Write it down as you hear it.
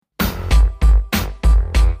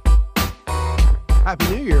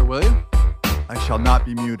Happy New Year, William. I shall not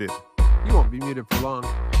be muted. You won't be muted for long.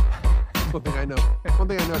 That's one thing I know. One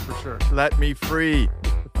thing I know for sure. Let me free.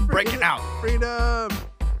 I'm breaking out. Freedom.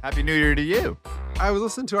 Happy New Year to you. I was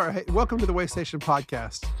listening to our Welcome to the Way Station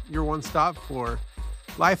podcast, your one stop for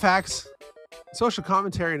life hacks, social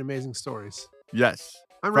commentary, and amazing stories. Yes.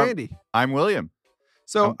 I'm Randy. I'm William.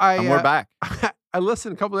 So we're back. I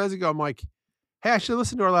listened a couple of days ago. I'm like, hey, I should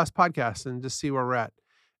listen to our last podcast and just see where we're at.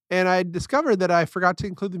 And I discovered that I forgot to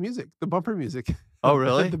include the music, the bumper music. Oh,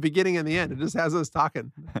 really? At the beginning and the end. It just has us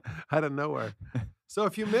talking out of nowhere. So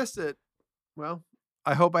if you missed it, well,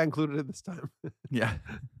 I hope I included it this time. Yeah.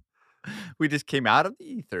 We just came out of the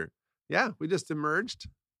ether. Yeah, we just emerged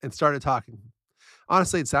and started talking.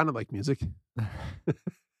 Honestly, it sounded like music. That's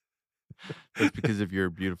because of your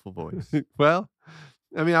beautiful voice. Well,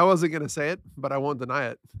 I mean, I wasn't going to say it, but I won't deny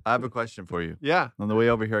it. I have a question for you. Yeah. On the way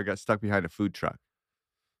over here, I got stuck behind a food truck.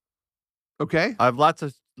 Okay. I have lots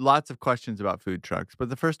of questions about food trucks, but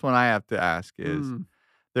the first one I have to ask is,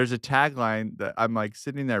 there's a tagline that I'm like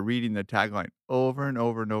sitting there reading the tagline over and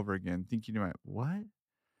over and over again, thinking to myself, what?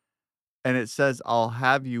 And it says, I'll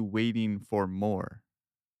have you waiting for more.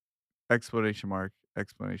 Exclamation mark,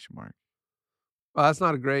 exclamation mark. Well, that's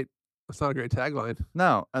not a great tagline.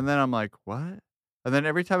 No. And then I'm like, what? And then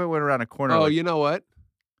every time I went around a corner. Oh, you know what?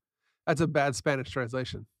 That's a bad Spanish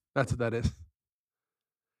translation. That's what that is.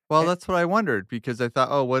 Well, that's what I wondered, because I thought,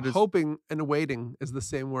 oh, what is... Hoping and waiting is the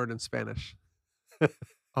same word in Spanish.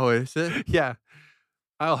 Oh, is it? Yeah.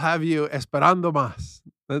 I'll have you esperando más.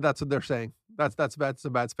 That's what they're saying. That's a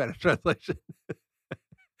bad Spanish translation.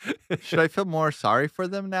 Should I feel more sorry for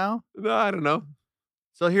them now? No, I don't know.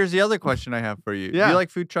 So here's the other question I have for you. Yeah. Do you like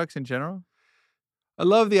food trucks in general? I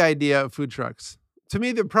love the idea of food trucks. To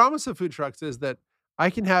me, the promise of food trucks is that I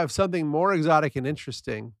can have something more exotic and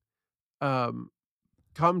interesting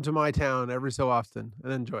come to my town every so often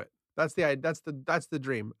and enjoy it. That's the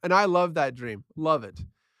dream. And I love that dream. Love it.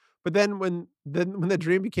 But then when the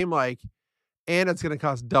dream became like, and it's going to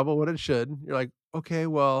cost double what it should, you're like, okay,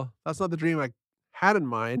 well, that's not the dream I had in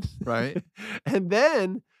mind. Right. And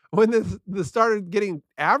then when this started getting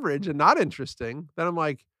average and not interesting, then I'm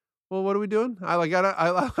like, well, what are we doing? I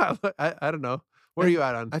don't know. Where are you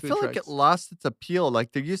at on food I feel like trucks? it lost its appeal.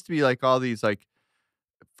 Like there used to be like all these like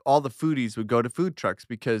all the foodies would go to food trucks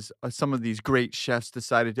because some of these great chefs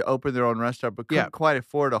decided to open their own restaurant, but couldn't quite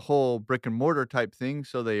afford a whole brick and mortar type thing.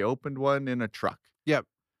 So they opened one in a truck. Yep.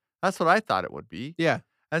 That's what I thought it would be. Yeah.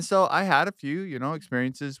 And so I had a few,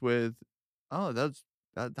 experiences with, that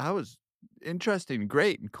was interesting,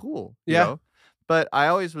 great, and cool. You know? But I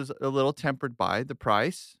always was a little tempered by the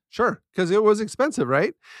price. Sure, because it was expensive,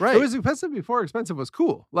 right? Right. It was expensive before expensive was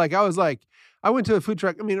cool. Like I went to a food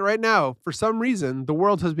truck. I mean, right now, for some reason, the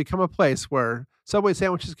world has become a place where Subway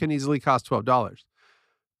sandwiches can easily cost $12.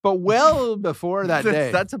 But well before that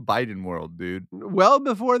day. That's a Biden world, dude. Well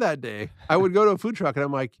before that day, I would go to a food truck and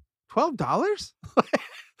I'm like, $12?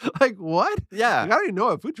 Like what? Yeah. I don't even know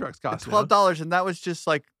what food trucks cost. $12, and that was just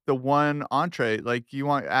like the one entree. Like you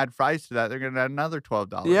want to add fries to that, they're gonna add another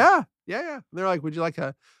 $12. Yeah. And they're like, would you like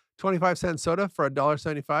a 25-cent soda for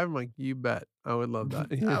 $1.75? I'm like, you bet. I would love that.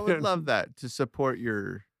 I would love that to support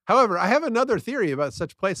your... However, I have another theory about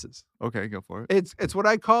such places. Okay, go for it. It's what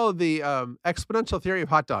I call the exponential theory of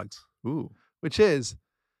hot dogs. Ooh. Which is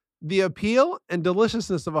the appeal and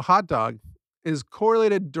deliciousness of a hot dog is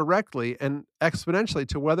correlated directly and exponentially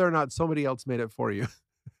to whether or not somebody else made it for you.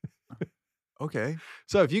 Okay.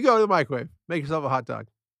 So if you go to the microwave, make yourself a hot dog.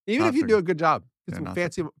 Even if you do a good job,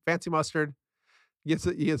 get some fancy mustard. You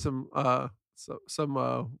get some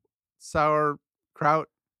sauerkraut.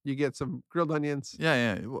 You get some grilled onions.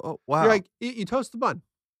 Yeah. Oh, wow. You're like, you toast the bun.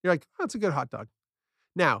 You're like, oh, that's a good hot dog.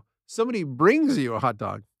 Now, somebody brings you a hot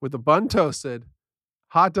dog with the bun toasted,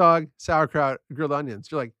 hot dog, sauerkraut, grilled onions.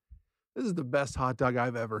 You're like, this is the best hot dog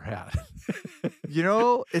I've ever had.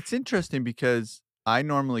 It's interesting because I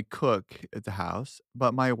normally cook at the house,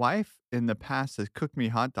 but my wife in the past has cooked me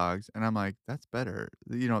hot dogs, and I'm like, that's better.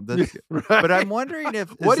 That's right. But I'm wondering if...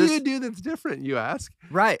 What do you do that's different, you ask?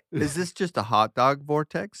 Right. Is this just a hot dog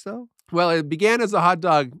vortex, though? Well, it began as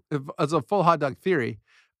as a full hot dog theory,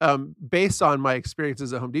 based on my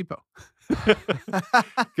experiences at Home Depot.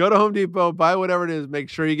 Go to Home Depot, buy whatever it is, make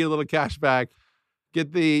sure you get a little cash back,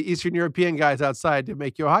 get the Eastern European guys outside to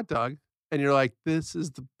make you a hot dog, and you're like, this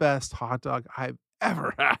is the best hot dog I've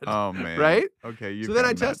ever had. Oh, man. Right? Okay. So then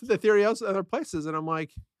I tested the theory at other places, and I'm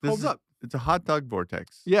like, holds up. It's a hot dog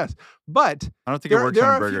vortex. Yes. But I don't think it works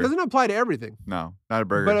on a burger. It doesn't apply to everything. No, not a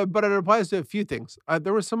burger. But it applies to a few things.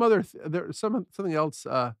 There was something else.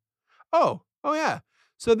 Oh yeah.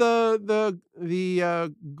 So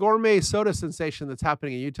the gourmet soda sensation that's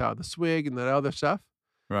happening in Utah, the swig and the other stuff.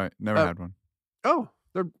 Right. Never Uh, had one. oh,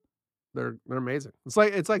 they're amazing. It's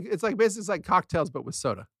like basically it's like cocktails but with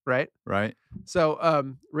soda, right? Right.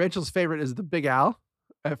 So Rachel's favorite is the Big Al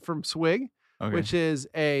from Swig, Okay. which is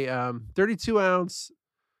a 32-ounce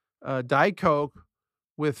Diet Coke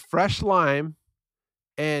with fresh lime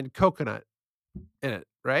and coconut in it,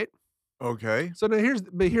 right? Okay. So now here's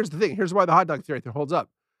the thing. Here's why the hot dog theory holds up.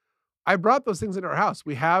 I brought those things into our house.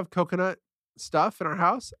 We have coconut stuff in our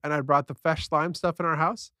house, and I brought the fresh lime stuff in our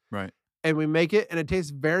house, Right. and we make it, and it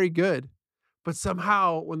tastes very good. But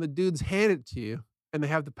somehow, when the dudes hand it to you, and they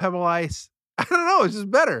have the pebble ice, I don't know. It's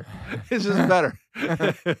just better. It's just better.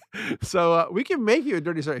 So we can make you a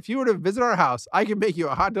dirty soda. If you were to visit our house, I can make you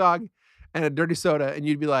a hot dog and a dirty soda, and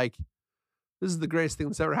you'd be like, "This is the greatest thing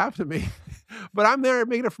that's ever happened to me." But I'm there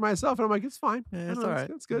making it for myself, and I'm like, "It's fine. Yeah, it's No, all right.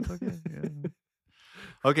 It's good." It's okay. Yeah.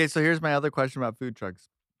 Okay, so here's my other question about food trucks.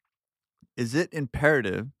 Is it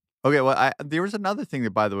imperative? Okay, well, there was another thing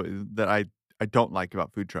that, by the way, that I don't like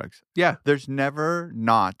about food trucks. Yeah. There's never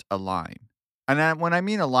not a line. And when I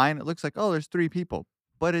mean a line, it looks like, oh, there's 3 people,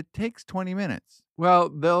 but it takes 20 minutes. Well,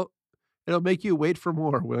 it'll make you wait for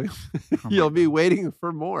more, William. Oh You'll my be God. waiting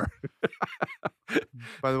for more.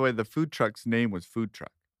 By the way, the food truck's name was Food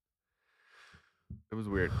Truck. It was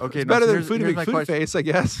weird. Okay, It's no, better so than Food here's Big my Food question. Face, I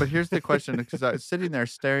guess. But here's the question, because I was sitting there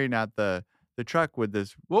staring at the truck with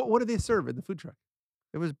this. What do they serve in the food truck?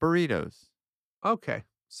 It was burritos. Okay.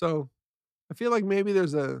 So I feel like maybe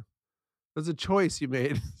there's a choice you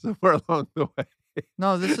made somewhere along the way.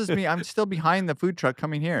 No, this is me. I'm still behind the food truck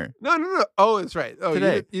coming here. No. Oh, that's right. Oh,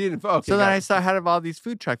 Today. You didn't. Okay. So then got I it. had all these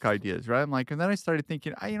food truck ideas, right? I'm like, and then I started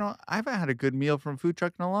thinking, I haven't had a good meal from food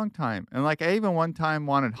truck in a long time. And like, I even one time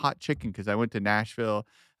wanted hot chicken because I went to Nashville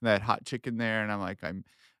and they had hot chicken there. And I'm like, I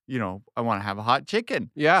want to have a hot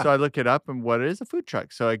chicken. Yeah. So I look it up and what is a food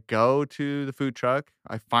truck? So I go to the food truck.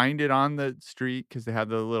 I find it on the street because they had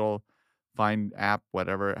the little find app,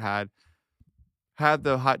 whatever it had. Had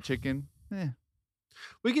the hot chicken.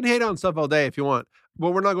 We can hate on stuff all day if you want,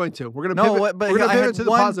 but we're not going to. We're gonna No, pivot, what- but we're gonna I pivot had to the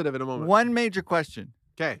one- positive in a moment. One major question.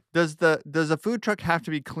 Okay. Does a food truck have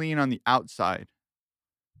to be clean on the outside?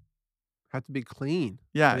 Have to be clean.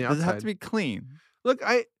 Yeah, on the does it have outside. to be clean? Look,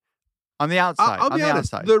 On the outside. I'll on be the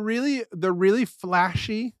honest. outside. The really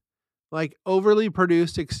flashy, like overly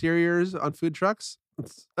produced exteriors on food trucks,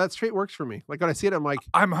 that straight works for me. Like when I see it, I'm like,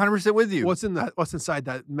 I'm 100% with you. what's inside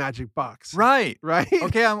that magic box? Right. Right?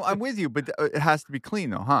 Okay, I'm with you, but it has to be clean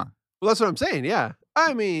though, huh? Well, that's what I'm saying. Yeah.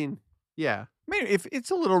 I mean, yeah. I mean, if it's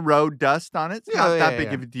a little road dust on it, it's Yeah, not yeah, that yeah, big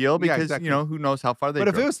yeah. of a deal Yeah, because exactly. who knows how far they But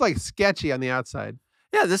if drove. it was like sketchy on the outside,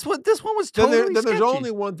 Yeah, this one was then, totally then there's sketchy. only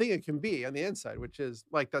one thing it can be on the inside, which is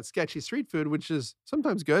like that sketchy street food, which is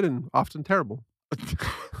sometimes good and often terrible.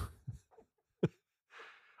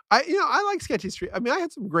 I like sketchy street. I mean, I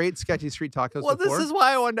had some great sketchy street tacos Well, before. this is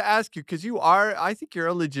why I wanted to ask you because I think you're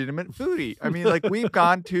a legitimate foodie. I mean, like we've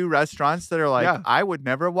gone to restaurants that are like, Yeah. I would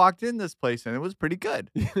never have walked in this place and it was pretty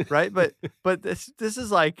good, right? But this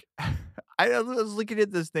is like, I was looking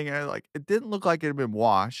at this thing and it didn't look like it had been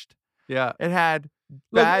washed. Yeah. It had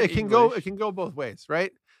Look, bad it English. can go both ways,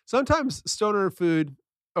 right? Sometimes stoner food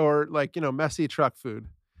or like, messy truck food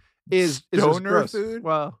is just Stoner gross. food?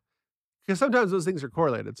 Well, because sometimes those things are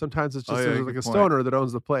correlated. Sometimes it's just Oh, yeah, there's good like a point. stoner that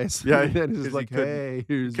owns the place. Yeah, and it's 'cause just he like, couldn't- hey,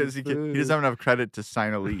 here's Because the he food. doesn't have enough credit to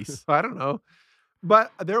sign a lease. I don't know.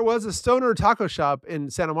 But there was a stoner taco shop in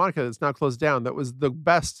Santa Monica that's now closed down. That was the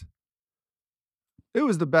best. It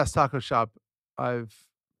was the best taco shop I've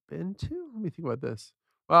been to. Let me think about this.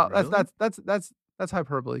 Well, Really? that's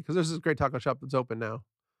hyperbole because there's this great taco shop that's open now.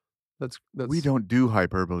 That's We don't do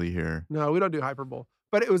hyperbole here. No, we don't do hyperbole.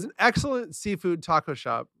 But it was an excellent seafood taco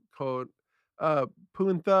shop called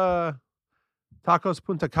Punta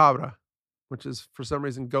Cabra, which is for some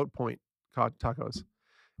reason Goat Point tacos.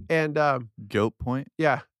 And Goat Point?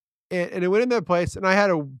 yeah. And I went in that place and I had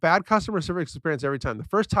a bad customer service experience every time. The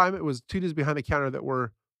first time it was two dudes behind the counter that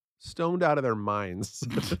were stoned out of their minds.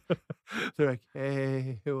 They're like,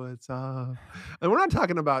 hey, what's up? And we're not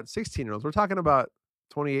talking about 16-year-olds. We're talking about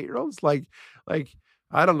 28-year-olds. Like,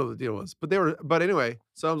 I don't know what the deal was, but anyway,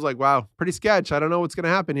 so I was like, wow, pretty sketch. I don't know what's going to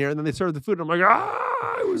happen here. And then they served the food. And I'm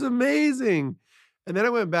like, it was amazing. And then I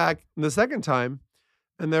went back the second time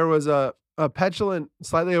and there was a petulant,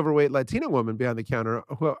 slightly overweight Latina woman behind the counter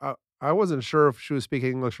who I wasn't sure if she was speaking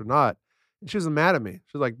English or not. And she was mad at me.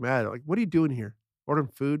 She was like, mad. Like, what are you doing here? Ordering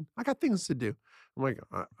food? I got things to do. I'm like,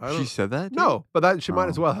 I She don't. said that? No, but that she might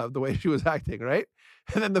as Oh. well have the way she was acting, right?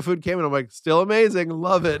 And then the food came, and I'm like, still amazing,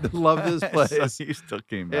 love it, love this place. So you still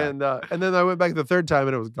came back. And then I went back the third time,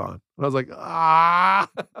 and it was gone. And I was like, ah,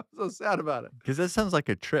 I'm so sad about it. Because that sounds like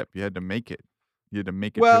a trip. You had to make it. You had to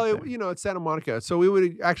make a Well, trip there. you know, it's Santa Monica, so we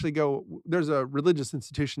would actually go. There's a religious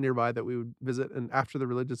institution nearby that we would visit, and after the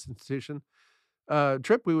religious institution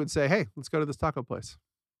trip, we would say, hey, let's go to this taco place.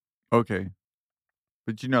 Okay.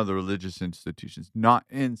 But you know the religious institution's not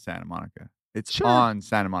in Santa Monica. It's Sure. on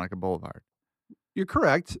Santa Monica Boulevard. You're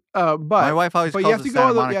correct, but My wife always you calls have it to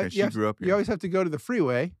Santa go. Monica. She grew up here. You always have to go to the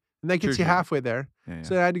freeway, and that gets Sure, you sure. halfway there. Yeah,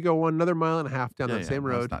 So I had to go another mile and a half down yeah, that same no,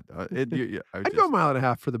 road. it's not, I I'd go a mile and a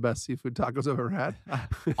half for the best seafood tacos I've ever had.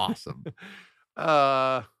 Awesome.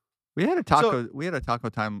 Uh, We had a taco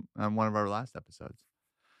time on one of our last episodes.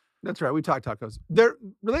 That's right. We talk tacos. They're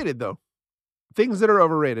related though. Things that are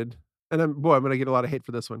overrated. And I'm going to get a lot of hate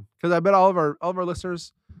for this one because I bet all of our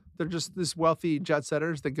listeners, they're just this wealthy jet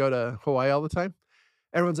setters that go to Hawaii all the time.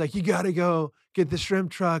 Everyone's like, you got to go get the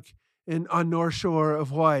shrimp truck on North Shore of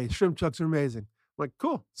Hawaii. Shrimp trucks are amazing. I'm like,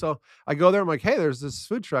 cool. So I go there. I'm like, hey, there's this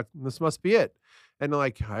food truck. This must be it. And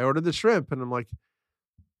like, I ordered the shrimp, and I'm like,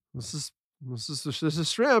 this is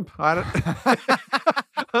shrimp. I don't.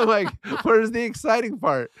 I'm like, where's the exciting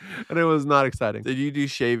part? And it was not exciting. Did you do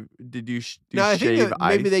shave? Did you do No, I think shave that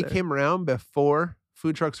ice? maybe they there? came around before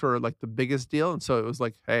food trucks were like the biggest deal, and so it was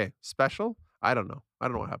like, hey, special. I don't know. I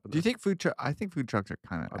don't know what happened. Do you think food truck? I think food trucks are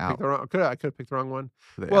kind of I out. picked the wrong. I could have picked the wrong one.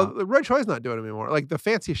 Are they Well, out? the Roy Choi's not doing it anymore. Like the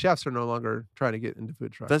fancy chefs are no longer trying to get into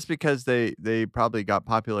food trucks. That's because they probably got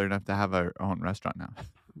popular enough to have our own restaurant now.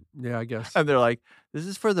 Yeah, I guess. And they're like, this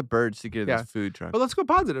is for the birds to get in Yeah. this food truck. But let's go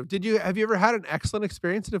positive. Have you ever had an excellent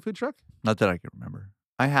experience in a food truck? Not that I can remember.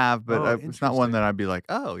 I have, but Oh, it's not one interesting. that I'd be like,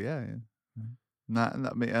 oh yeah.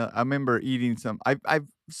 Not me. I remember eating some. I've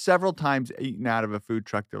several times eaten out of a food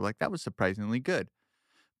truck. They're like, that was surprisingly good,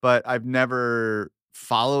 but I've never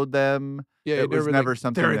followed them. Yeah, It was never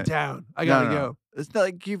something They're in that- town. I gotta No. go. It's not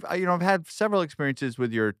like I've had several experiences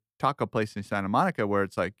with your taco place in Santa Monica where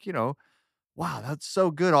it's like, wow, that's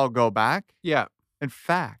so good. I'll go back. Yeah. In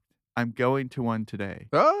fact, I'm going to one today.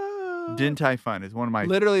 Oh, Din Tai Fun is one of my.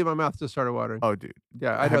 literally, my mouth just started watering. Oh, dude.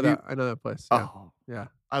 Yeah, I know have you- that. I know that place. Yeah. Oh, Yeah.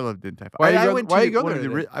 I love Din Tai Fun. Why are you I going- went why are to you going one there of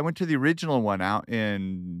the today? I went to the original one out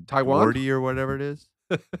in Taiwan? Duarte or whatever it is.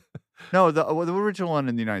 No, the original one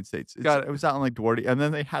in the United States. Got it. It was out in like Duarte, and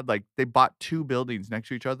then they bought two buildings next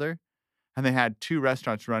to each other, and they had two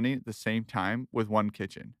restaurants running at the same time with one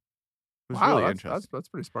kitchen. It was really interesting. That's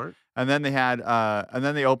pretty smart. And then they had, and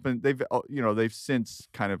then they opened. They've since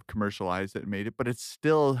kind of commercialized it and made it, but it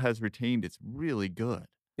still has retained. It's really good.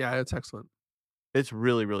 Yeah, it's excellent. It's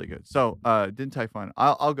really, really good. So, Din Tai Fun.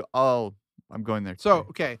 I'll go. I'm going there. So, today.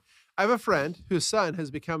 okay, I have a friend whose son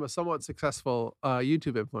has become a somewhat successful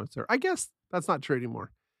YouTube influencer. I guess that's not true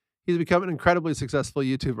anymore. He's become an incredibly successful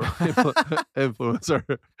YouTuber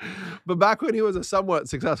influencer. But back when he was a somewhat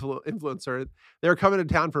successful influencer, they were coming to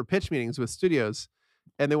town for pitch meetings with studios,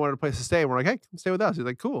 and they wanted a place to stay. And we're like, hey, come stay with us. He's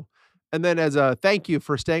like, cool. And then as a thank you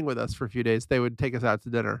for staying with us for a few days, they would take us out to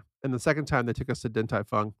dinner. And the second time they took us to Din Tai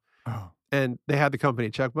Fung, Oh. and they had the company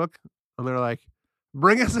checkbook, and they're like,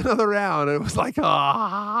 bring us another round. And it was like,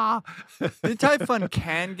 ah. Din Tai Fun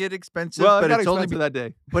can get expensive, Well, it but got it's only expensive that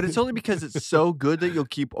day. but it's only because it's so good that you'll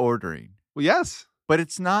keep ordering. Well, yes. But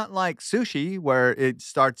it's not like sushi where it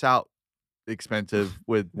starts out expensive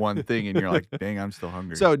with one thing and you're like, dang, I'm still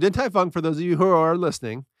hungry. So Din Tai Fung, for those of you who are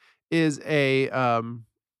listening, is a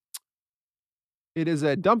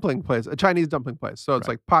dumpling place, a Chinese dumpling place. So it's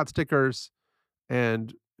Right. like pot stickers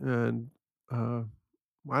and I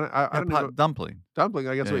don't know, dumpling. dumpling,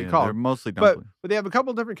 I guess Yeah, what you yeah, call they're them. mostly But dumpling. they have a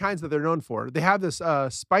couple different kinds that they're known for. They have this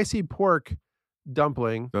spicy pork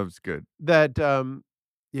dumpling That was good. that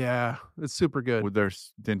yeah, it's super good. With their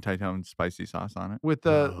Din Tai Fun spicy sauce on it. With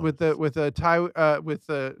the Oh, with the with the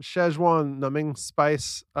Szechuan numbing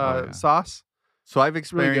spice Oh, yeah. sauce. So I've really good.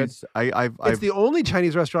 experienced. I've It's the only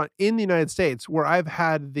Chinese restaurant in the United States where I've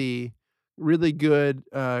had the really good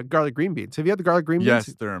garlic green beans. Have you had the garlic green beans?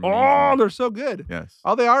 yes, they're amazing. Oh, they're so good. Yes.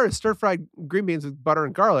 All they are is stir-fried green beans with butter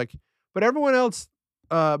and garlic. But everyone else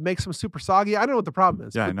makes them super soggy. I don't know what the problem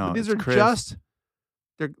is. Yeah, I but know. These It's are crisp. just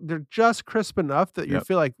they're just crisp enough that you Yep.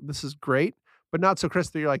 feel like this is great, but not so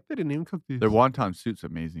crisp that you're like, they didn't even cook these. Their wonton soup's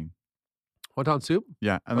amazing. Wonton soup?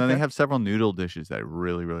 Yeah, and then they Okay. have several noodle dishes that I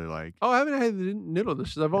really, really like. Oh, I haven't had the noodle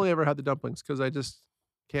dishes. I've only ever had the dumplings because I just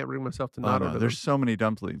can't bring myself to Oh, not no, order them. there's so many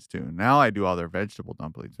dumplings too. Now I do all their vegetable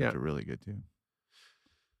dumplings, which Yeah. are really good too.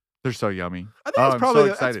 They're so yummy. I think Oh, it's I'm probably so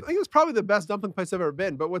I excited. think it's probably the best dumpling place I've ever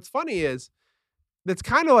been. But what's funny is That's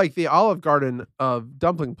kind of like the Olive Garden of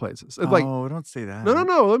dumpling places. It's like, Oh, don't say that.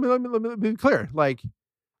 no. Let me be clear. Like,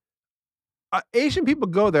 Asian people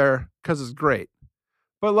go there because it's great,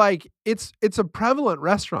 but like it's a prevalent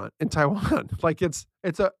restaurant in Taiwan. Like it's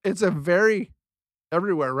a very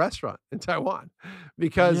everywhere restaurant in Taiwan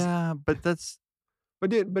because Yeah, but that's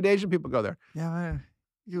but Asian people go there. yeah.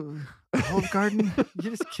 Olive Garden? You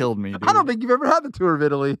just killed me, dude. I don't think you've ever had the tour of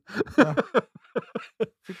Italy.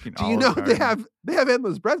 Freaking Do you Olive know Garden. they have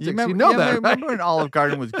endless breadsticks? Remember, You know that, remember right? when Olive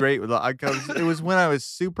Garden was great? It was when I was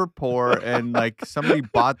super poor and like somebody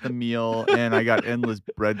bought the meal and I got endless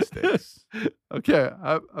breadsticks. Okay,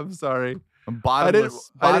 I'm sorry. And I didn't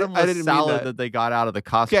mean salad that. that they got out of the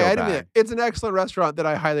Costco Okay, I didn't mean bag. that. It's an excellent restaurant that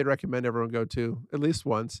I highly recommend everyone go to at least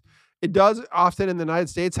once. It does often in the United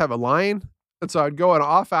States have a line, and so I'd go on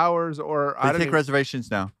off hours or They take reservations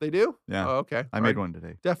now. They do? Yeah. Oh, okay. I made one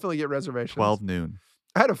today. Definitely get reservations. 12 noon.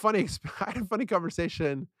 I had a funny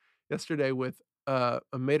conversation yesterday with a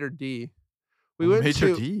maitre d'. We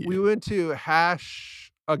went to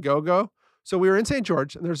Hash a Go-Go. So we were in St.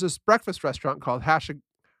 George, and there's this breakfast restaurant called Hash a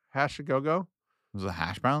Go-Go. Was it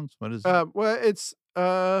hash browns? What is Well, it's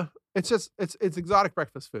exotic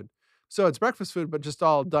breakfast food. So it's breakfast food, but just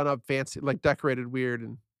all done up fancy, like decorated weird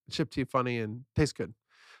and shipped to you funny and tastes good.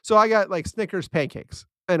 So I got like Snickers pancakes,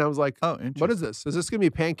 and I was like, oh, interesting. "What is this? Is this gonna be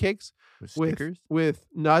pancakes with Snickers with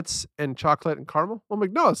nuts and chocolate and caramel?" I'm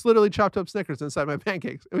like, "No, it's literally chopped up Snickers inside my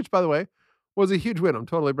pancakes," which, by the way, was a huge win. I'm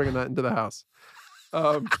totally bringing that into the house. Is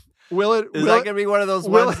that gonna be one of those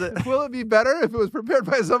ones that will it be better if it was prepared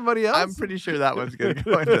by somebody else? I'm pretty sure that one's gonna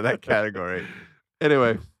go into that category.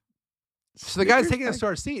 Anyway, so the guy's taking us to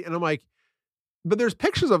our seat, and I'm like, but there's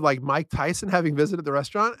pictures of like Mike Tyson having visited the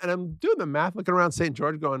restaurant, and I'm doing the math, looking around St.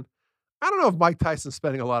 George, going, I don't know if Mike Tyson's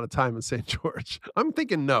spending a lot of time in St. George. I'm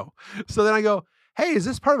thinking no. So then I go, hey, is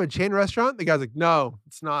this part of a chain restaurant? The guy's like, no,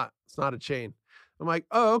 it's not. It's not a chain. I'm like,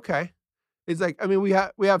 oh, okay. He's like, I mean, we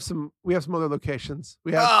have some other locations.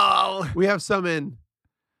 We have some in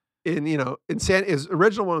his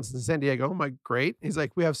original one was in San Diego. I'm like, great. He's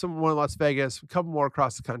like, we have one in Las Vegas, a couple more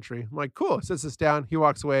across the country. I'm like, cool. Sits us down. He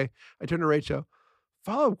walks away. I turn to Rachel.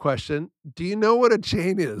 Follow-up question. Do you know what a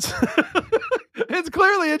chain is? It's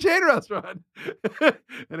clearly a chain restaurant.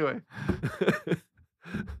 Anyway.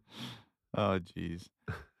 Oh, geez.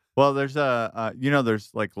 Well, there's there's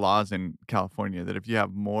like laws in California that if you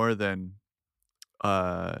have more than,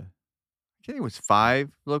 I think it was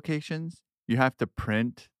 5 locations, you have to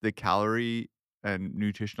print the calorie and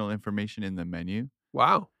nutritional information in the menu.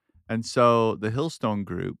 Wow. And so the Hillstone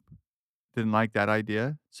group didn't like that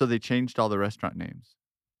idea, so they changed all the restaurant names.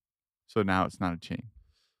 So now it's not a chain.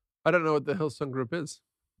 I don't know what the Hillstone group is.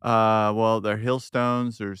 Well, they're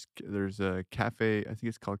Hillstones. There's a cafe. I think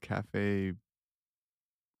it's called Cafe.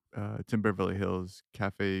 It's in Beverly Hills,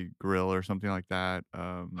 Cafe Grill or something like that.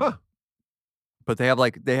 Huh. But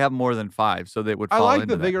they have more than 5, so they would. I fall like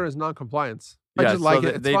into the that. vigorous non-compliance. Yeah, I just like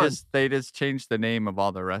it. It's they just changed the name of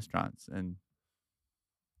all the restaurants, and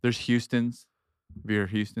there's Houston's. Have you heard of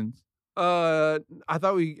Houston's? I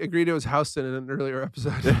thought we agreed it was Houston in an earlier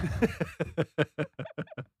episode.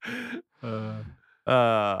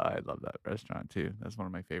 I love that restaurant too. That's one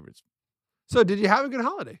of my favorites. So, did you have a good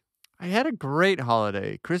holiday? I had a great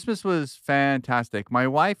holiday. Christmas was fantastic. My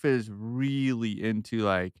wife is really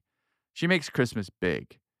into she makes Christmas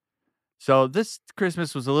big. So this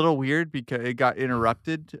Christmas was a little weird because it got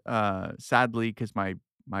interrupted, sadly, because my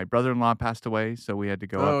brother-in-law passed away, so we had to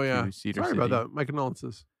go up to Cedar Sorry City. about that. My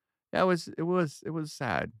condolences. Yeah, it was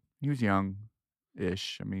sad. He was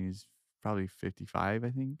young-ish. I mean, he's probably 55, I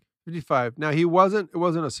think. 55. Now it wasn't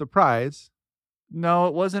a surprise. No,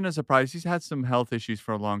 it wasn't a surprise. He's had some health issues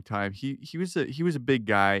for a long time. He was a big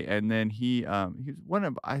guy, and then he was one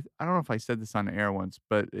of I don't know if I said this on air once,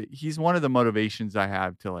 but he's one of the motivations I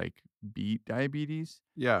have to beat diabetes.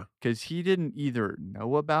 Yeah, because he didn't either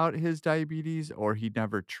know about his diabetes or he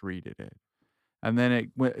never treated it, and then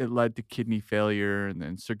it led to kidney failure and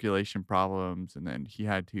then circulation problems, and then he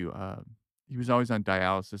had to he was always on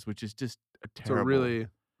dialysis, which is just a terrible. It's a really,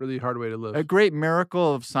 really hard way to live. A great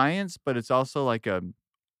miracle of science, but it's also a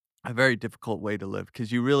very difficult way to live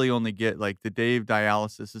because you really only get the day of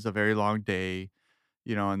dialysis is a very long day,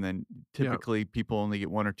 and then typically people only get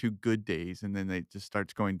 1 or 2 good days, and then it just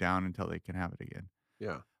starts going down until they can have it again.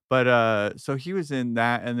 Yeah. But so he was in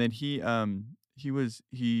that, and then it was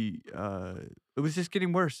just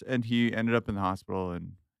getting worse, and he ended up in the hospital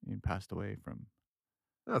and he passed away from.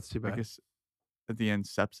 That's too bad. I guess at the end,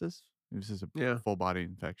 sepsis. It was just a full body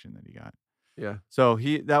infection that he got. Yeah. So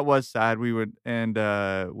that was sad. We went and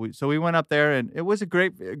we went up there, and it was a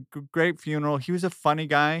great funeral. He was a funny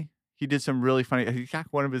guy. he did some really funny.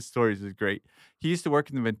 One of his stories is great. He used to work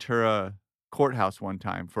in the Ventura courthouse one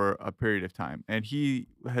time for a period of time, and he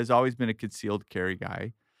has always been a concealed carry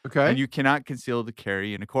guy. And Okay. you cannot conceal the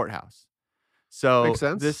carry in a courthouse. So Makes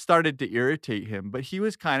sense. this started to irritate him, but he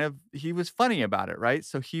was funny about it, right?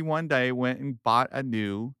 So he one day went and bought a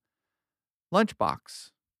new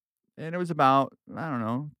lunchbox, and it was about, I don't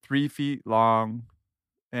know, 3 feet long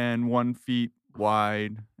and 1 feet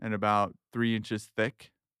wide and about 3 inches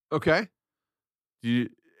thick. Okay.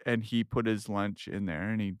 And he put his lunch in there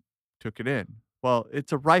and he took it in. Well,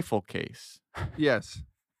 it's a rifle case. Yes.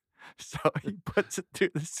 So he puts it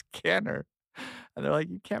through the scanner. And they're like,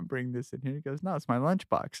 "You can't bring this in here." He goes, "No, it's my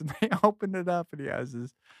lunchbox." And they opened it up, and he has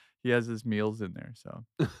his meals in there. So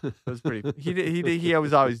it was pretty. He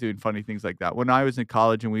was always doing funny things like that. When I was in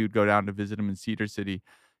college and we would go down to visit him in Cedar City,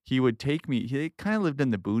 he would take me. He kind of lived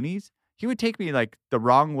in the boonies. He would take me like the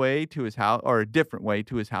wrong way to his house or a different way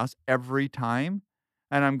to his house every time,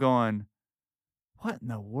 and I'm going, "What in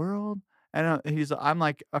the world?" And I'm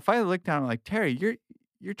like, I finally looked down. I'm like, "Terry,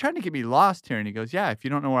 you're trying to get me lost here." And he goes, "Yeah, if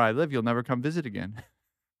you don't know where I live, you'll never come visit again."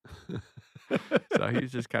 So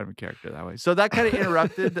he's just kind of a character that way. So that kind of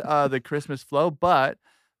interrupted the Christmas flow. But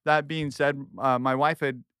that being said, my wife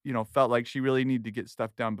had, felt like she really needed to get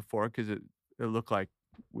stuff done before because it looked like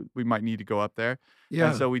we might need to go up there. Yeah.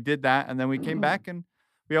 And so we did that. And then we came back and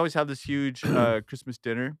we always have this huge Christmas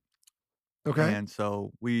dinner. Okay. And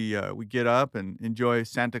so we get up and enjoy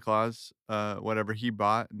Santa Claus, whatever he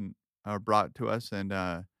bought and brought to us, and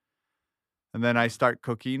then I start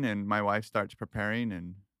cooking, and my wife starts preparing,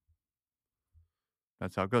 and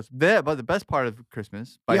that's how it goes. But the best part of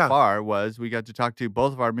Christmas, by far, was we got to talk to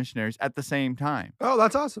both of our missionaries at the same time. Oh,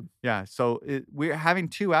 that's awesome. Yeah, so we're having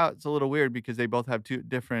 2 out. It's a little weird because they both have 2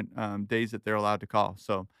 different days that they're allowed to call.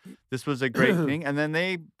 So this was a great thing, and then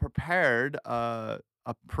they prepared a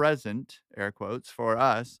present, air quotes, for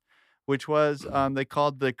us, which was they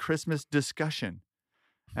called the Christmas discussion.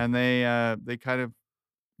 And they kind of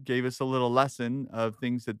gave us a little lesson of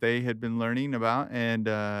things that they had been learning about, and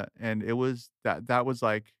it was that was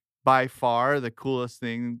like by far the coolest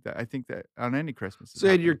thing that I think that on any Christmas. So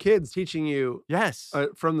you had your kids teaching you yes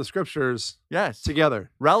from the scriptures yes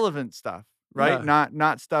together. relevant stuff, right? Yeah.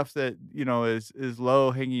 Not stuff that is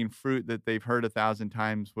low hanging fruit that they've heard 1,000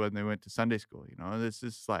 times when they went to Sunday school. This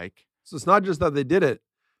is like, So it's not just that they did it.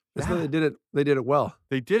 It's that Yeah. they did it well.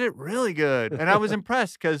 they did it really good. And I was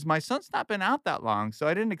impressed because my son's not been out that long. So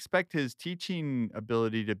I didn't expect his teaching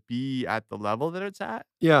ability to be at the level that it's at.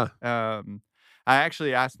 Yeah. I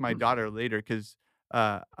actually asked my daughter later because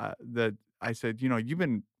I said, you've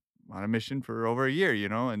been on a mission for over a year,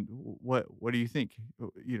 and what do you think?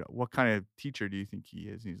 What kind of teacher do you think he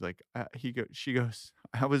is? And he's like, she goes,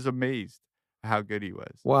 I was amazed how good he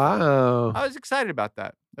was. Wow. I was excited about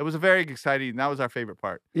that. It was a very exciting. That was our favorite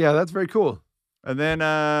part. Yeah, that's very cool. And then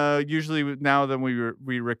usually now then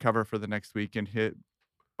we recover for the next week and hit.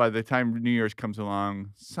 By the time New Year's comes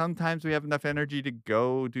along, sometimes we have enough energy to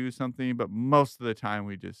go do something, but most of the time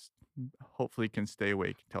we just hopefully can stay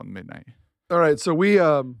awake until midnight. All right, so we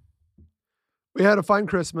had a fine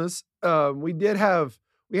Christmas. We have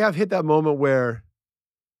hit that moment where,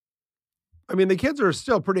 I mean, the kids are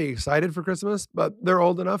still pretty excited for Christmas, but they're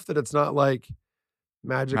old enough that it's not like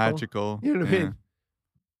magical. You know what I mean?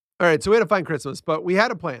 All right, so we had a fine Christmas, but we had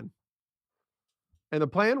a plan. And the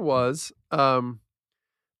plan was,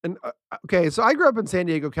 okay, so I grew up in San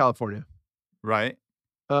Diego, California. Right.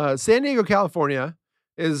 San Diego, California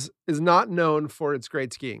is not known for its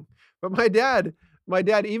great skiing. But my dad,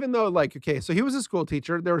 even though okay, so he was a school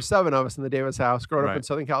teacher. There were 7 of us in the Davis house growing up in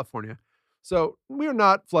Southern California. So we were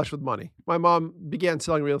not flush with money. My mom began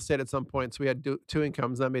selling real estate at some point, so we had 2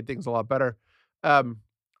 incomes. That made things a lot better.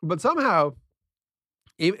 But somehow,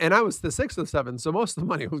 and I was the 6th of the 7, so most of the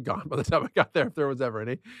money was gone by the time I got there, if there was ever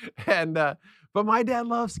any. And but my dad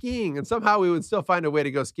loved skiing, and somehow we would still find a way to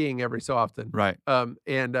go skiing every so often. Right. I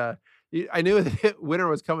knew that winter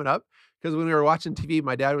was coming up because when we were watching TV,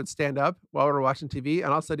 my dad would stand up while we were watching TV, and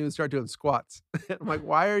all of a sudden he would start doing squats. I'm like,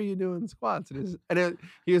 "Why are you doing squats?"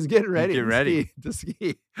 He was getting ready to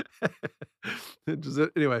ski.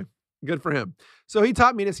 Anyway, good for him. So he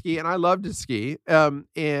taught me to ski, and I loved to ski, and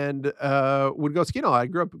would go skiing a lot. I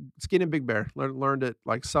grew up skiing in Big Bear, learned at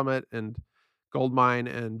Summit and Gold Mine,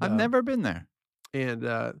 and I've never been there. And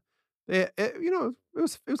it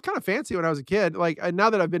was kind of fancy when I was a kid. Now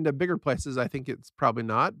that I've been to bigger places, I think it's probably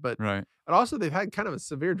not. But right. And also they've had kind of a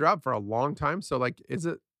severe drought for a long time. So is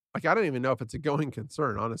it I don't even know if it's a going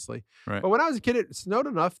concern, honestly. Right. But when I was a kid, it snowed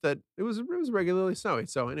enough that it was regularly snowy.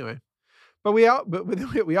 So anyway, but we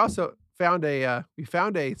also found a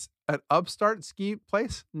an upstart ski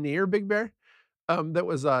place near Big Bear. That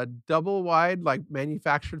was a double wide, like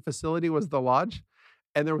manufactured facility was the lodge,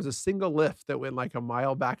 and there was a single lift that went like a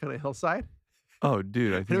mile back on a hillside. Oh,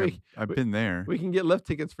 dude, I And think I've we, been there. we can get lift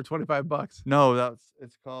tickets for $25. No,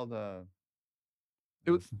 it's called,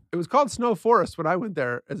 It was it was called Snow Forest when I went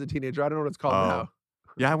there as a teenager. I don't know what it's called oh. now.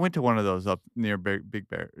 Yeah, I went to one of those up near Big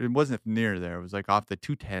Bear. It wasn't near there. It was, like, off the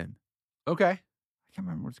 210. Okay. I can't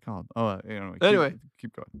remember what it's called. Oh, Anyway.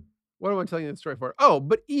 keep going. What am I telling you the story for? Oh,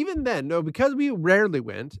 but even then, no, because we rarely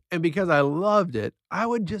went and because I loved it, I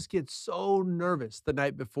would just get so nervous the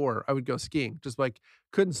night before I would go skiing. Just like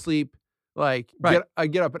couldn't sleep. Like Right. I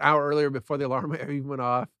get up an hour earlier before the alarm even went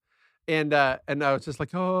off. And I was just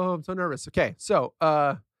like, oh, I'm so nervous. Okay. So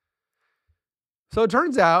it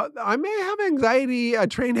turns out I may have anxiety, a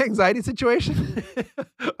trained anxiety situation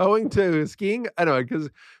owing to skiing. I don't know,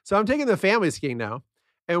 so I'm taking the family skiing now,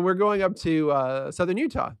 and we're going up to Southern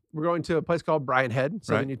Utah. We're going to a place called Bryan Head,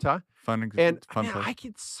 Southern Right. Utah. Fun And fun man, place. I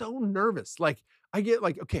get so nervous. Like I get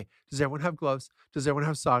like, okay, does everyone have gloves? Does everyone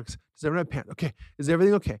have socks? Does everyone have pants? Okay, is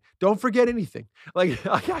everything okay? Don't forget anything. Like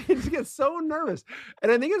I just get so nervous.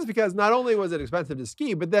 And I think it's because not only was it expensive to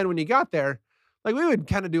ski, but then when you got there, like we would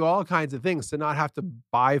kind of do all kinds of things to not have to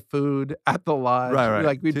buy food at the lodge. Right.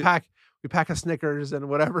 Like we'd pack a Snickers and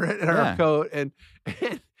whatever in our coat and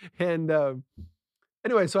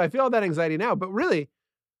anyway, so I feel that anxiety now, but really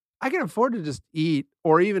I can afford to just eat,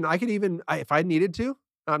 or even I could even if I needed to.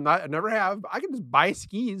 I never have. I can just buy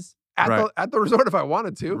skis at the resort if I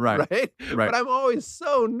wanted to. Right. But I'm always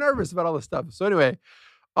so nervous about all this stuff. So anyway,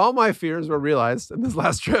 all my fears were realized in this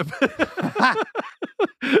last trip.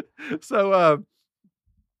 So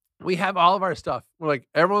we have all of our stuff. We're like,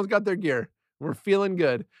 everyone's got their gear. We're feeling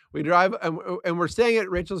good. We drive and we're staying at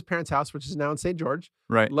Rachel's parents' house, which is now in St. George.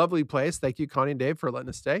 Right. Lovely place. Thank you, Connie and Dave, for letting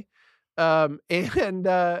us stay.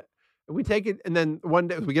 We take it, and then one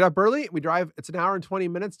day we get up early. We drive. It's an hour and 20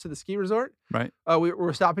 minutes to the ski resort. Right.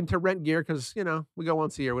 We're stopping to rent gear because we go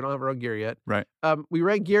once a year. We don't have our own gear yet. Right. We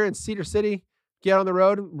rent gear in Cedar City. Get on the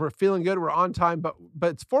road. We're feeling good. We're on time, but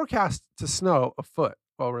it's forecast to snow a foot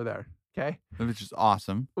while we're there. Okay. Which is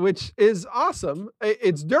awesome. It's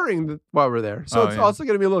while we're there, so it's also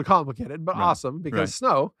going to be a little complicated, but awesome because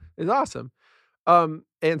snow is awesome.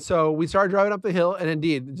 And so we started driving up the hill, and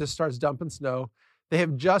indeed, it just starts dumping snow. They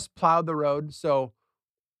have just plowed the road, so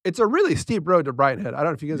it's a really steep road to Bryan Head. I don't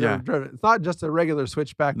know if you guys have ever driven it. It's not just a regular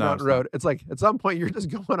switchback mountain road. It's like at some point you're just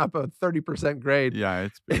going up a 30% grade. Yeah,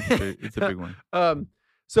 it's a big one.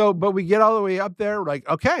 But we get all the way up there. We're like,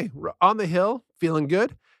 okay, we're on the hill, feeling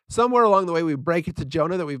good. Somewhere along the way, we break it to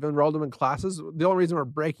Jonah that we've enrolled him in classes. The only reason we're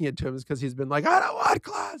breaking it to him is because he's been like, I don't want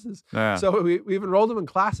classes. Yeah. So we've enrolled him in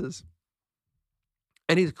classes,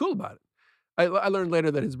 and he's cool about it. I learned later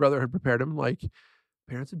that his brother had prepared him, like,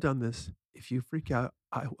 parents have done this. If you freak out,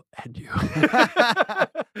 I will end you.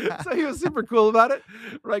 So he was super cool about it.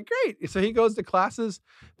 We're like, great. So he goes to classes.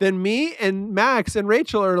 Then me and Max and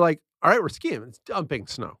Rachel are like, all right, we're skiing. It's dumping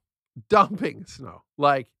snow.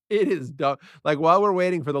 Like, it is dump. Like, while we're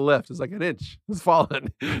waiting for the lift, it's like an inch. It's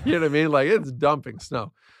falling. You know what I mean? Like, it's dumping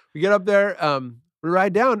snow. We get up there. We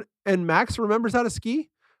ride down, and Max remembers how to ski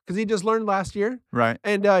because he just learned last year. Right.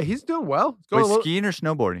 And he's doing well. Skiing or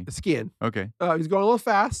snowboarding? Skiing. Okay. He's going a little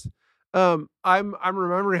fast. I'm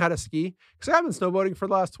remembering how to ski because I've been snowboarding for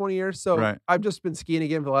the last 20 years. So I've just been skiing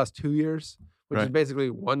again for the last 2 years, which is basically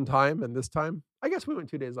one time. And this time, I guess we went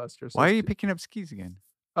 2 days last year. So why are you picking up skis again?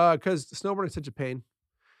 Because snowboarding is such a pain.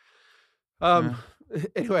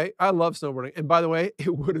 Anyway, I love snowboarding. And by the way, it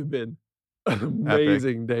would have been an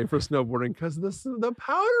amazing day for snowboarding because the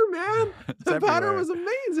powder, man. The powder was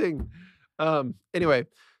amazing. Anyway,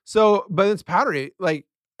 but it's powdery. Like,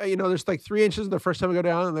 there's like 3 inches the first time we go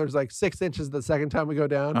down, and there's like 6 inches the second time we go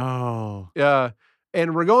down. Oh. Yeah.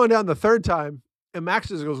 And we're going down the third time, and Max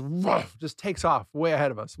just goes, woof, just takes off way ahead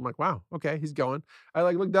of us. I'm like, wow, okay, he's going. I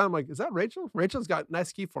like look down, I'm like, is that Rachel? Rachel's got nice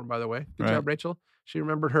ski form, by the way. Good job, Rachel. She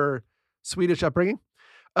remembered her Swedish upbringing.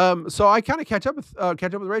 So I kind of catch up with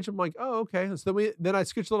Rachel. I'm like, oh, okay. So then I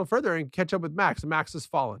scooch a little further and catch up with Max, and Max has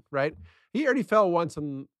fallen, right? He already fell once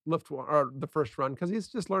on lift one, or the first run, because he's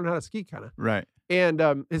just learning how to ski kind of. Right.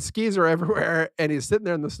 And his skis are everywhere, and he's sitting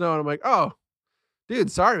there in the snow, and I'm like, oh,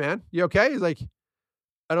 dude, sorry, man. You okay? He's like,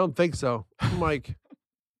 I don't think so. I'm like,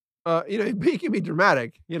 he can be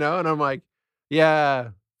dramatic, and I'm like, yeah,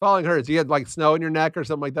 falling hurts. You had like snow in your neck or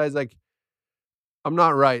something like that. He's like, I'm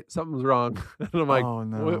not right. Something's wrong. And I'm like, oh,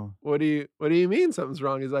 no. What do you mean something's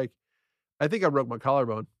wrong? He's like, I think I broke my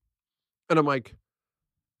collarbone. And I'm like,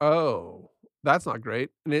 oh, that's not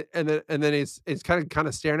great. And then he's kind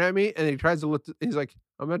of staring at me, and he tries to lift. He's like,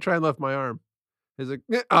 I'm gonna try and lift my arm. He's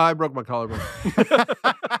like, I broke my collarbone.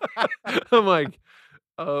 I'm like,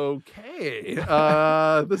 okay,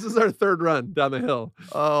 this is our third run down the hill.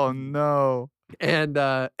 Oh, no. And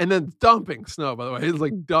then dumping snow, by the way. He's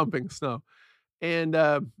like dumping snow. And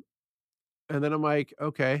then I'm like,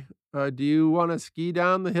 okay, do you want to ski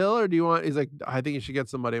down the hill or do you want, he's like, I think you should get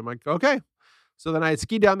somebody. I'm like, okay. So then I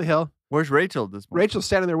ski down the hill. Where's Rachel at this point? Rachel's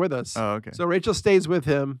standing there with us. Oh, okay. So Rachel stays with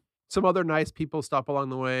him. Some other nice people stop along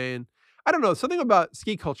the way. And I don't know, something about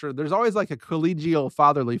ski culture. There's always like a collegial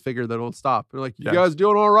fatherly figure that will stop. They're like, you guys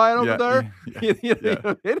doing all right over there? You know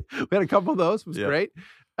what I mean? We had a couple of those. It was great.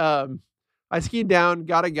 I skied down,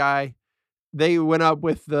 got a guy. They went up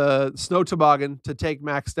with the snow toboggan to take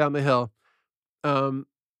Max down the hill. And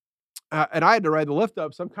I had to ride the lift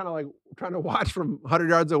up. So I'm kind of like trying to watch from 100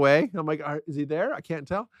 yards away. I'm like, is he there? I can't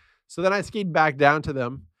tell. So then I skied back down to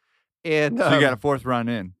them. And so you got a fourth run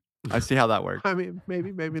in. I see how that works. I mean,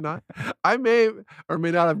 maybe not. I may or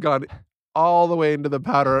may not have gone all the way into the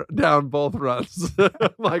powder down both runs. I'm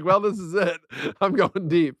like, well, this is it. I'm going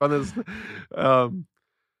deep on this.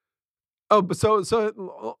 But so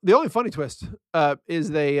the only funny twist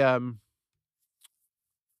is they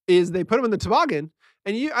put him in the toboggan.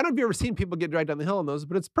 And I don't know if you've ever seen people get dragged down the hill in those,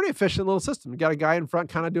 but it's a pretty efficient little system. You got a guy in front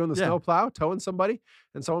kind of doing the snow plow, towing somebody,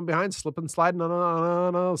 and someone behind slipping, sliding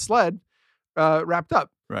on a sled, wrapped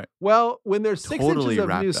up. Right. Well, when there's 6 inches of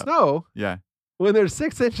new snow, when there's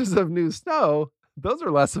 6 inches of new snow, those are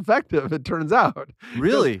less effective, it turns out.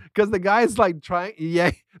 Really? Because the guy's like trying,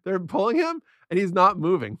 they're pulling him, and he's not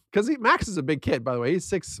moving. Because Max is a big kid, by the way. He's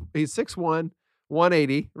 6'1",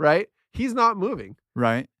 180, right? He's not moving.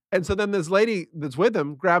 Right. And so then this lady that's with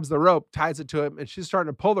him grabs the rope, ties it to him, and she's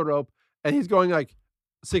starting to pull the rope, and he's going like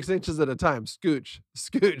 6 inches at a time. Scooch,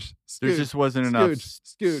 scooch, scooch. There just wasn't enough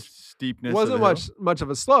steepness. It wasn't much of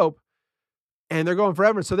a slope, and they're going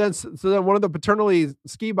forever. So then one of the paternally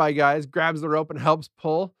ski by guys grabs the rope and helps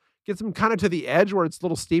pull, gets him kind of to the edge where it's a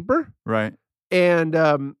little steeper. Right. And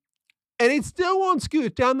it still won't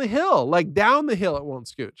scooch down the hill. Like down the hill, it won't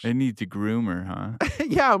scooch. They need to groom her, huh?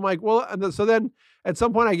 Yeah, I'm like, well, so then at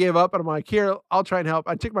some point I gave up and I'm like, here, I'll try and help.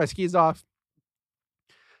 I took my skis off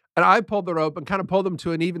and I pulled the rope and kind of pulled them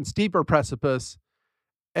to an even steeper precipice.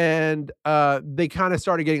 And they kind of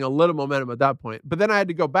started getting a little momentum at that point. But then I had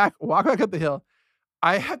to go back, walk back up the hill.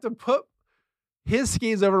 I had to put his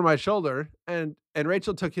skis over my shoulder and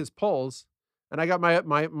Rachel took his poles and I got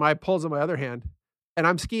my poles in my other hand. And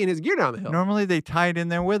I'm skiing his gear down the hill. Normally they tie it in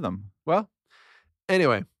there with them. Well,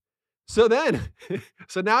 anyway, so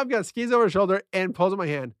now I've got skis over my shoulder and poles in my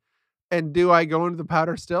hand. And do I go into the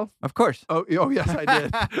powder still? Of course. Oh yes, I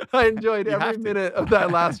did. I enjoyed every minute of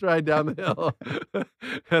that last ride down the hill.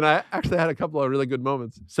 And I actually had a couple of really good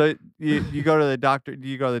moments. So you go to the doctor, do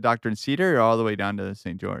you go to the doctor in Cedar or all the way down to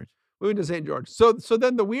St. George? We went to St. George. So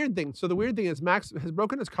then the weird thing is Max has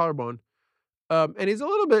broken his collarbone. And he's a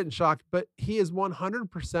little bit in shock, but he is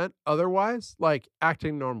 100% otherwise like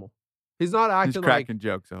acting normal. He's not acting he's cracking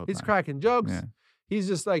jokes the whole time. He's cracking jokes. Yeah. He's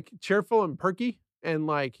just like cheerful and perky and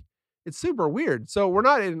like it's super weird. So we're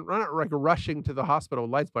not like rushing to the hospital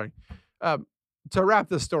with lights blaring. To wrap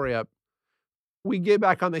this story up, we get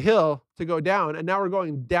back on the hill to go down, and now we're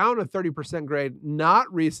going down a 30% grade,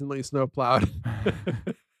 not recently snow plowed.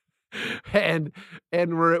 and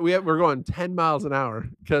we're going 10 miles an hour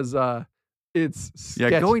because it's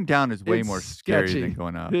sketchy. Yeah, going down is way more scary than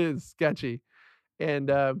going up. It is sketchy. And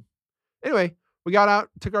anyway, we got out,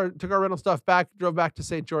 took our rental stuff back, drove back to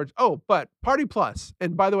St. George. Oh, but Party Plus.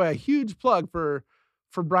 And by the way, a huge plug for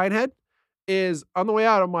Brian Head is on the way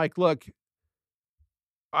out. I'm like, look,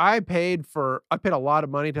 I paid a lot of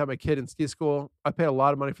money to have my kid in ski school. I paid a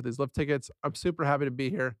lot of money for these lift tickets. I'm super happy to be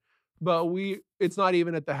here, but it's not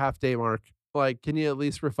even at the half day mark. Like, can you at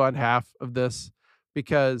least refund half of this?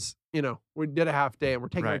 Because, we did a half day and we're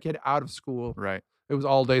taking our kid out of school. Right. It was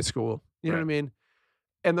all day school. You know what I mean?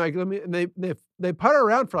 And like, they putter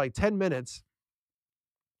around for like 10 minutes.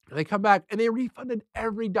 And they come back and they refunded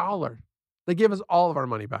every dollar. They give us all of our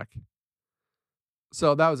money back.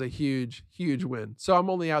 So that was a huge, huge win. So I'm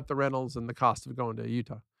only out the rentals and the cost of going to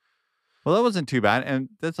Utah. Well, that wasn't too bad. And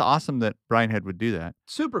that's awesome that Brian Head would do that.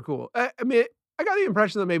 Super cool. I mean, I got the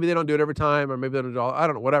impression that maybe they don't do it every time or maybe they don't do it all. I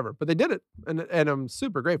don't know, whatever. But they did it. And I'm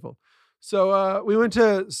super grateful. So we went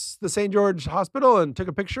to the St. George Hospital and took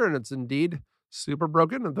a picture, and it's indeed super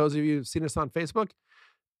broken. And those of you who've seen us on Facebook.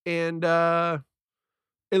 And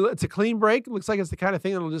It's a clean break. It looks like it's the kind of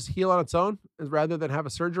thing that'll just heal on its own rather than have a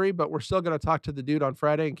surgery, but we're still gonna talk to the dude on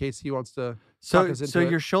Friday in case he wants to talk us into So it.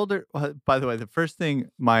 your shoulder by the way, the first thing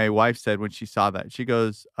my wife said when she saw that, she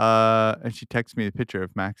goes, and she texted me a picture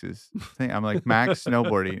of Max's thing. I'm like, "Max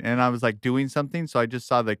snowboarding." And I was, like, doing something, so I just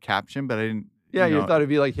saw the caption, but I didn't, Yeah, you thought it'd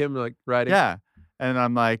be like him, like, riding. Yeah. And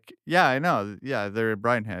I'm like, "Yeah, I know. Yeah, they're at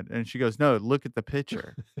Brightonhead." And she goes, "No, look at the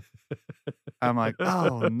picture." I'm like,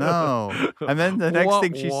 "Oh, no." And then the next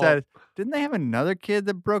thing she said, "Didn't they have another kid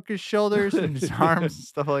that broke his shoulders and his arms and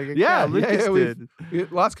stuff like that?" Yeah, Lucas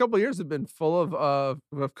did. Last couple of years have been full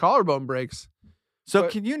of collarbone breaks. So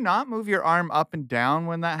But can you not move your arm up and down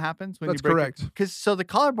when that happens? When That's you break correct. Because so the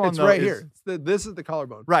collarbone It's though right is here. This is the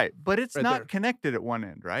collarbone. right, but it's Right not there. connected at one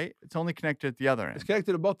end, right? It's only connected at the other It's end.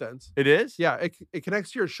 connected to both ends. It is? Yeah, it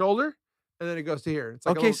connects to your shoulder, and then it goes to here. It's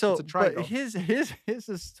like Okay, it's so a triangle. but his is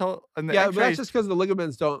so and the Yeah, but that's X-rays just because the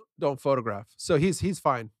ligaments don't photograph. So he's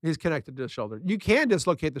fine. He's connected to the shoulder. You can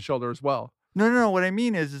dislocate the shoulder as well. No, what I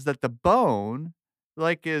mean is that the bone,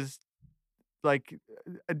 is, like,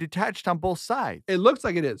 detached on both sides. It looks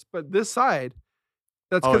like it is, but this side,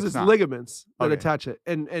 that's Oh, because it's it's not. ligaments that Okay. attach it,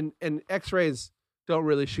 and X-rays don't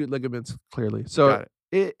really shoot ligaments clearly. So Got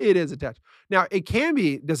it. it is attached. Now it can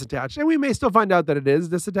be disattached, and we may still find out that it is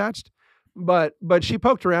disattached. But she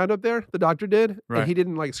poked around up there. The doctor did, Right. and he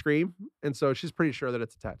didn't like scream, and so she's pretty sure that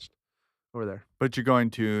it's attached over there. But you're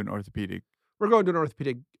going to an orthopedic. We're going to an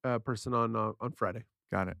orthopedic person on Friday.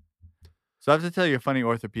 Got it. So I have to tell you a funny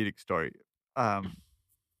orthopedic story. I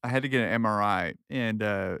had to get an MRI, and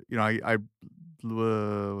I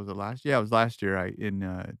was it last? Yeah, it was last year.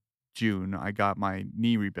 In June, I got my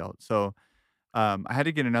knee rebuilt. So I had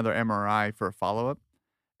to get another MRI for a follow up,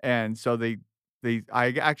 and so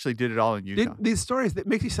I actually did it all in Utah. These stories that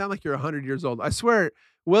make you sound like you're 100 years old. I swear,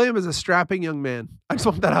 William is a strapping young man. I just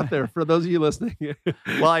want that out there for those of you listening.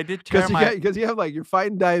 Well, I did tear Because you have you're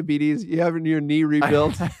fighting diabetes, you have your knee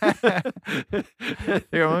rebuilt.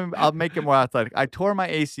 Here, I'll make it more athletic. I tore my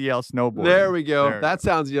ACL snowboarding. There we go. There. That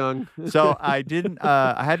sounds young. So I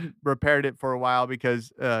hadn't repaired it for a while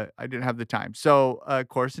because I didn't have the time. So of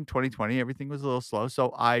course in 2020 everything was a little slow.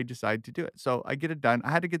 So I decided to do it. So I get it done.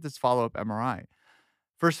 I had to get this follow-up MRI.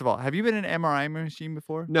 First of all, have you been in an MRI machine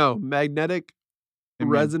before? No, magnetic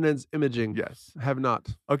resonance imaging. Yes. Have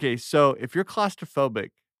not. Okay, so if you're claustrophobic,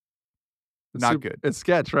 not good. It's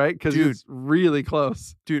sketch, right? Because it's really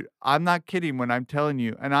close. Dude, I'm not kidding when I'm telling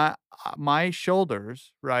you. And my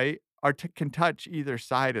shoulders, right, can touch either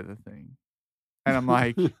side of the thing. And I'm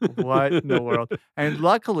like, what in the world? And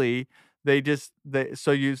luckily,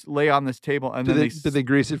 so you lay on this table and did they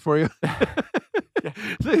grease it for you? Yeah.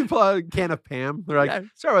 They pull out a can of Pam. They're like,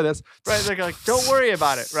 start with this. Right. They're like, don't worry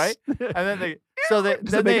about it, right? And then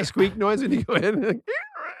does it make a squeak noise when you go in?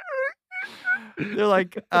 They're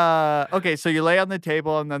like, okay, so you lay on the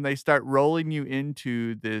table and then they start rolling you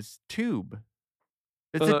into this tube.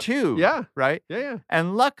 It's a tube. Yeah. Right? Yeah.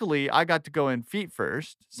 And luckily, I got to go in feet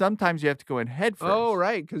first. Sometimes you have to go in head first. Oh,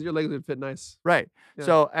 right. Because your legs would fit nice. Right. Yeah.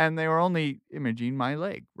 So, and they were only imaging my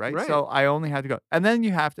leg, right? So I only had to go. And then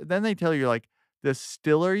then they tell you, like, the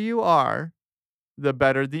stiller you are, the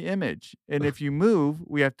better the image. And if you move,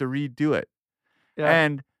 we have to redo it. Yeah.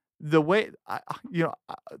 And the way,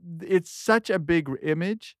 it's such a big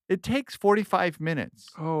image. It takes 45 minutes.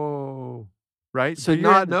 Oh. Right? So you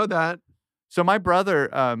not know that. So my brother,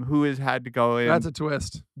 who has had to go in. That's a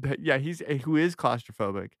twist. Yeah, who is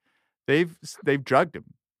claustrophobic. They've drugged him.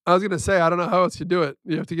 I was going to say, I don't know how else you do it.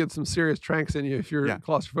 You have to get some serious tranks in you if you're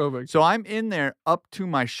claustrophobic. So I'm in there up to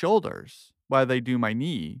my shoulders while they do my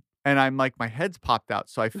knee. And I'm like, my head's popped out.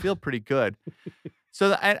 So I feel pretty good.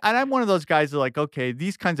 So, and I'm one of those guys that like, okay,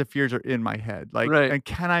 these kinds of fears are in my head. Like, and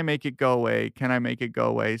can I make it go away? Can I make it go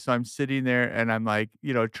away? So I'm sitting there and I'm like,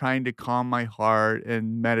 trying to calm my heart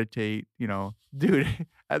and meditate, dude.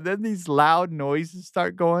 And then these loud noises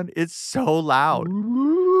start going. It's so loud.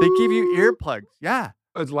 They give you earplugs. Yeah.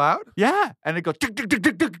 It's loud? Yeah. And it goes, tick, tick, tick,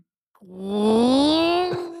 tick, tick.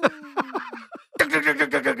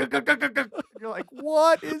 You're like,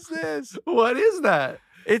 what is this? What is that?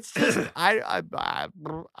 It's just I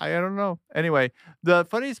don't know. Anyway, the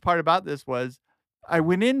funniest part about this was I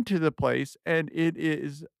went into the place and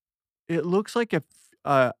it looks like a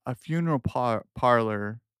funeral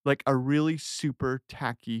parlor, like a really super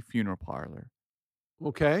tacky funeral parlor.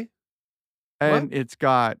 Okay. And it's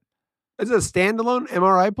got. Is it a standalone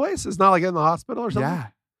MRI place? It's not like in the hospital or something? Yeah.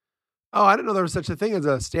 Oh, I didn't know there was such a thing as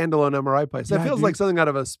a standalone MRI place. That feels like something out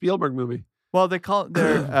of a Spielberg movie. Well, they call it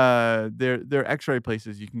they're X-ray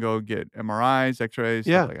places. You can go get MRIs, X-rays,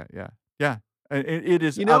 stuff like that. Yeah. And it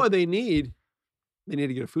is. You know what they need? They need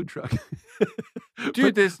to get a food truck.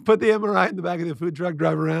 Dude, put the MRI in the back of the food truck,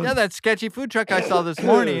 drive around. Yeah, that sketchy food truck I saw this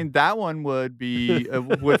morning, that one would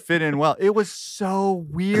fit in well. It was so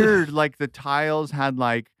weird. Like the tiles had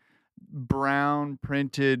like brown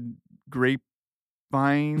printed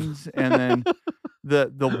grapevines, and then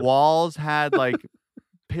the walls had like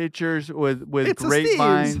pictures with It's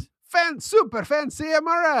grapevines. Super fancy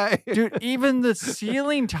MRI. Dude, even the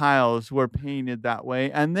ceiling tiles were painted that way.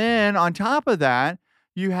 And then on top of that,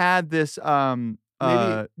 you had this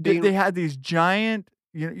they had these giant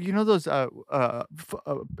you know those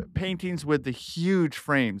paintings with the huge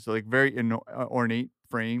frames, like very ornate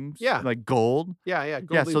frames, Yeah. like gold. Yeah,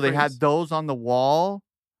 Yeah, so they had those on the wall.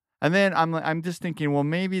 And then I'm just thinking, well,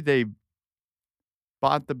 maybe they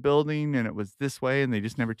bought the building and it was this way and they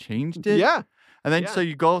just never changed it. Yeah. And then so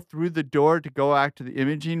you go through the door to go back to the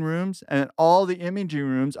imaging rooms, and all the imaging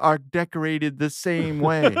rooms are decorated the same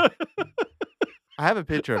way. I have a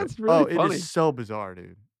picture of it. Really funny. It is so bizarre,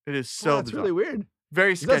 dude. It is so bizarre. That's really weird.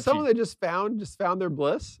 Very sketchy. Is that someone they just found their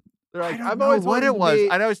bliss? They're like, I don't know what it was.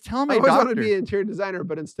 And I was telling my doctor. I always wanted to be an interior designer,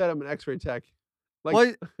 but instead I'm an X-ray tech. Like,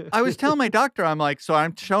 well, I was telling my doctor, I'm like, so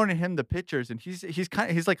I'm showing him the pictures, and he's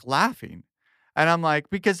like laughing. And I'm like,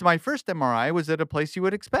 because my first MRI was at a place you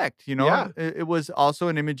would expect, you know? Yeah. It was also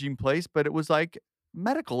an imaging place, but it was like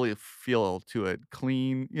medical feel to it,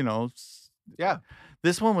 clean, you know. Yeah.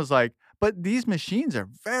 This one was like, but these machines are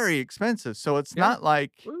very expensive, so it's not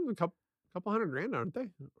like a couple $100,000, aren't they?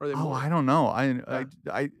 Or are they oh, more? I don't know.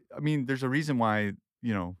 I mean, there's a reason why,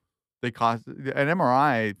 you know, they cost an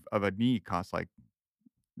MRI of a knee costs like,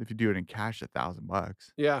 if you do it in cash, $1,000.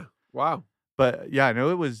 Yeah. Wow. But yeah, no,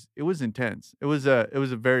 it was intense. It was a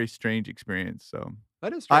very strange experience. So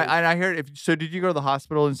that is strange. I heard. So did you go to the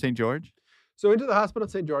hospital in St. George? So into the hospital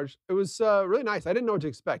at St. George. It was really nice. I didn't know what to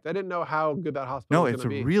expect. I didn't know how good that hospital was going to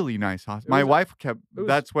be. No, it's a really nice hospital. My wife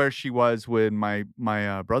that's where she was when my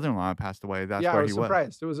brother-in-law passed away. That's where he was. Yeah, I was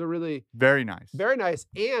surprised. It was a really very nice. Very nice.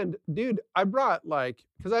 And dude, I brought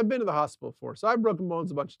because I've been to the hospital before, so I've broken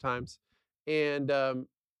bones a bunch of times, and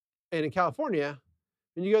in California,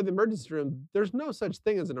 when you go to the emergency room, there's no such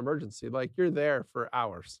thing as an emergency. Like, you're there for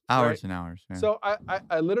hours. Hours and hours. Yeah. So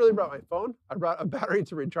I literally brought my phone. I brought a battery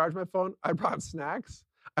to recharge my phone. I brought snacks.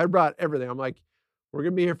 I brought everything. I'm like, we're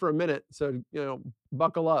going to be here for a minute. So,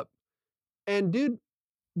 buckle up. And dude,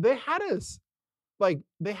 they had us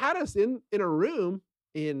in a room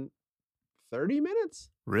in 30 minutes.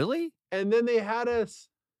 Really? And then they had us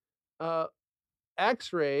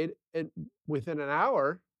x-rayed within an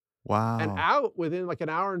hour. Wow. And out within like an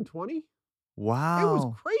hour and 20. Wow. It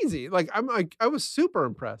was crazy. I was super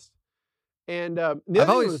impressed. And the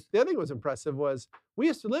other thing that was impressive was we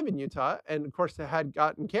used to live in Utah, and of course I had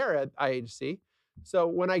gotten care at IHC. So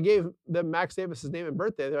when I gave them Max Davis's name and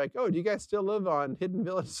birthday, they're like, "Oh, do you guys still live on Hidden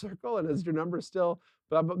Village Circle? And is your number still?"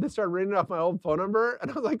 But they started reading off my old phone number,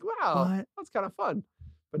 and I was like, "Wow, that's kind of fun."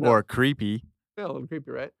 But or creepy. Yeah, a little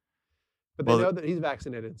creepy, right? But they know that he's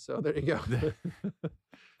vaccinated, so there you go.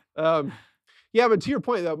 Yeah, but to your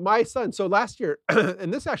point though, my son, so last year,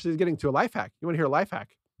 and this actually is getting to a life hack. You want to hear a life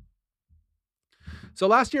hack? So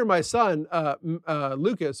last year, my son,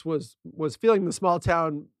 Lucas, was feeling the small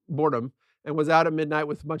town boredom and was out at midnight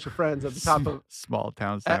with a bunch of friends at the top of small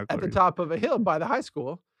town at the top of a hill by the high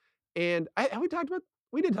school. And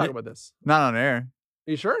we did talk about this. Not on air.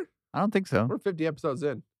 Are you sure? I don't think so. We're 50 episodes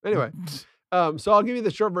in. Anyway, so I'll give you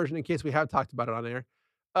the short version in case we have talked about it on air.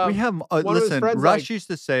 We have listen. Rush used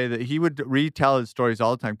to say that he would retell his stories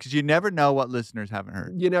all the time because you never know what listeners haven't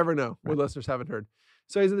heard. You never know what listeners haven't heard.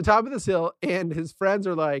 So he's at the top of this hill, and his friends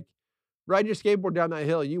are like, "Ride your skateboard down that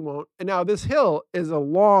hill. You won't." And now this hill is a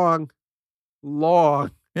long.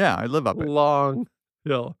 Yeah, I live up it. Long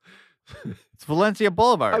hill. It's Valencia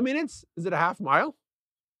Boulevard. I mean, is it a half mile?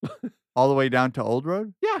 All the way down to Old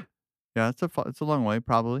Road? Yeah. Yeah, it's a long way,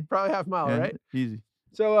 probably. Probably half mile, right? Easy.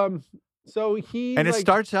 So he it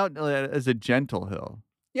starts out as a gentle hill.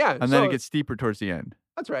 Yeah. And then it gets steeper towards the end.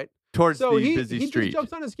 That's right. Towards the busy street. He just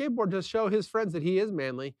jumps on his skateboard to show his friends that he is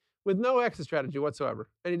manly with no exit strategy whatsoever.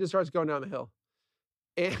 And he just starts going down the hill.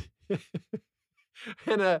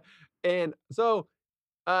 And so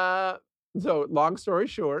long story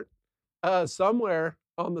short, somewhere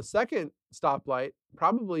on the second stoplight,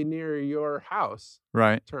 probably near your house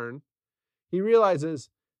turn, he realizes,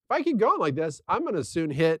 if I keep going like this, I'm going to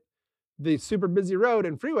soon hit the super busy road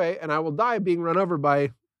and freeway, and I will die being run over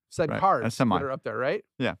by said cars that are up there, right?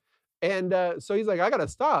 Yeah. And so he's like, I got to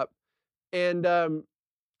stop. And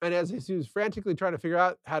as he was frantically trying to figure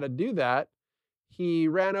out how to do that, he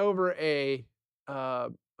ran over like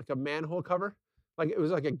a manhole cover. like it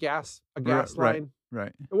was like a gas Right. line.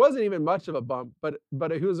 Right. It wasn't even much of a bump,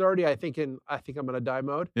 but he was already, I think I'm gonna die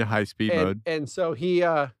mode. Yeah, high speed mode. And so he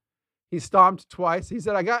stomped twice. He's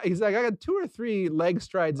like, I got 2 or 3 leg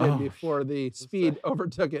strides in before the speed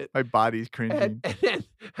overtook it. My body's cringing.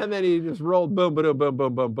 And then he just rolled boom, boom, boom,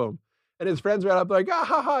 boom, boom, boom. And his friends ran up like, ah,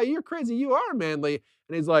 ha, ha, you're crazy. You are manly.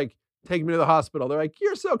 And he's like, take me to the hospital. They're like,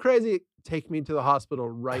 you're so crazy. Take me to the hospital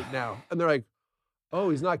right now. And they're like,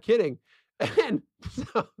 oh, he's not kidding. And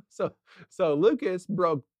so Lucas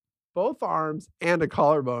broke both arms and a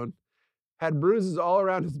collarbone, had bruises all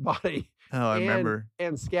around his body. Oh, I remember.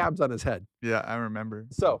 And scabs on his head. Yeah, I remember.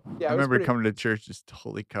 So, yeah. I remember coming to church just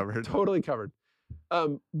totally covered. Totally covered.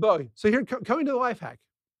 But so here, coming to the life hack.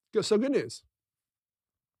 So good news.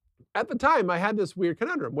 At the time, I had this weird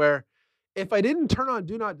conundrum where if I didn't turn on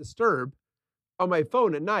Do Not Disturb on my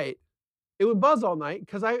phone at night, it would buzz all night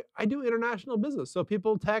because I do international business. So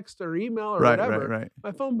people text or email or whatever. Right.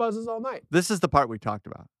 My phone buzzes all night. This is the part we talked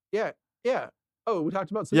about. Yeah. Oh, we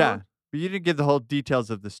talked about But you didn't give the whole details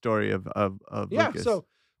of the story of Lucas.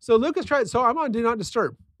 So Lucas tried. So I'm on Do Not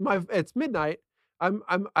Disturb. It's midnight. I'm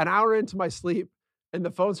an hour into my sleep, and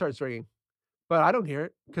the phone starts ringing, but I don't hear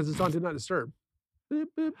it because it's on Do Not Disturb. Boop,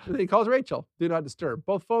 boop. And he calls Rachel. Do Not Disturb.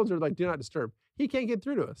 Both phones are like Do Not Disturb. He can't get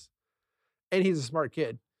through to us, and he's a smart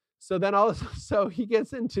kid. So then so he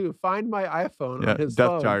gets into find my iPhone on his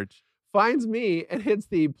phone. Death charge. Finds me and hits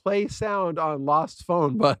the play sound on lost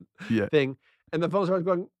phone thing, and the phone starts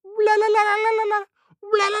going la la la la la la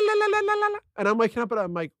la la la la la la, and I'm waking up and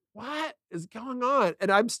I'm like, what is going on?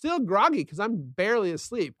 And I'm still groggy because I'm barely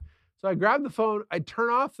asleep. So I grab the phone, I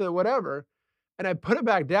turn off the whatever, and I put it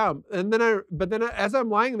back down. And then as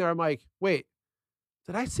I'm lying there, I'm like, wait,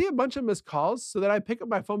 did I see a bunch of missed calls? So then I pick up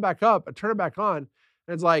my phone back up, I turn it back on, and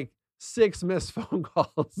it's like 6 missed phone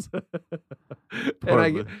calls.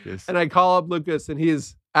 and I call up Lucas, and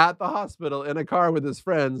he's at the hospital in a car with his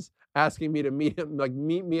friends, asking me to meet him, like,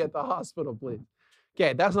 meet me at the hospital, please.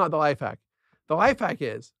 Okay, that's not the life hack. The life hack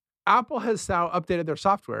is Apple has now updated their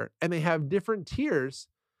software, and they have different tiers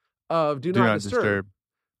of Do Not Disturb.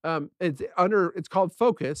 It's called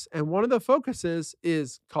Focus, and one of the focuses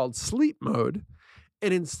is called Sleep Mode.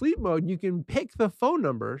 And in Sleep Mode, you can pick the phone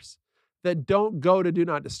numbers that don't go to Do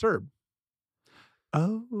Not Disturb.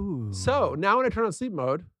 Oh. So now when I turn on Sleep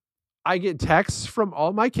Mode, I get texts from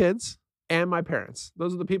all my kids and my parents.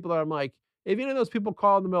 Those are the people that I'm like, if any of those people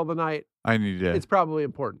call in the middle of the night, it's probably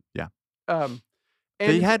important. Yeah. But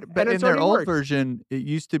in their old version, it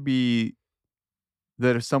used to be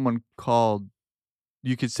that if someone called,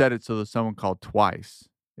 you could set it so that someone called twice,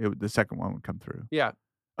 the second one would come through. Yeah.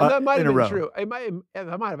 And that might have been true.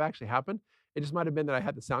 That might have actually happened. It just might have been that I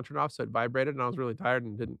had the sound turned off, so it vibrated, and I was really tired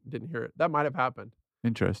and didn't hear it. That might have happened.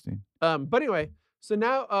 Interesting. But anyway, so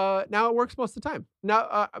now it works most of the time.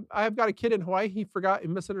 Now I've got a kid in Hawaii. He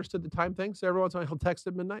misunderstood the time thing, so every once in a while he'll text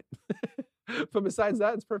at midnight. But besides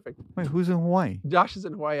that, it's perfect. Wait, who's in Hawaii? Josh is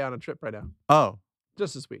in Hawaii on a trip right now. Oh,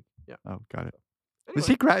 just this week. Yeah. Oh, got it. Anyway. Does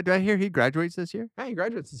he do I hear he graduates this year? Yeah, he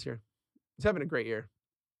graduates this year. He's having a great year.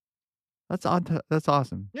 That's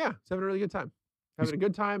awesome. Yeah, he's having a really good time. Having a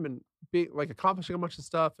good time and accomplishing a bunch of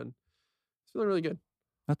stuff, and it's feeling really good.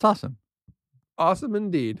 That's awesome. Awesome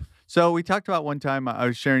indeed. So we talked about one time I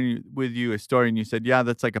was sharing with you a story, and you said, "Yeah,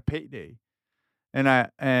 that's like a payday."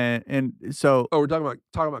 And so we're talking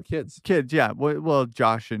about kids. Kids, yeah. Well,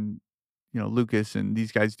 Josh and Lucas and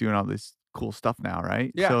these guys doing all this cool stuff now,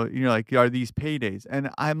 right? Yeah. So you're like, are these paydays? And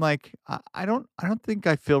I'm like, I don't think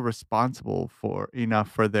I feel responsible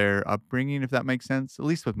enough for their upbringing, if that makes sense. At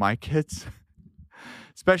least with my kids,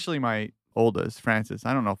 especially my oldest, Francis.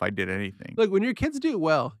 I don't know if I did anything. Look, when your kids do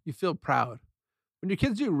well, you feel proud. When your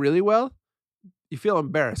kids do really well, you feel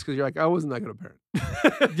embarrassed because you're like, I wasn't that good a parent.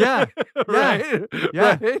 Yeah. Right?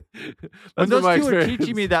 Yeah. Right? When those two were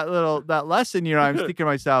teaching me that lesson, I'm thinking to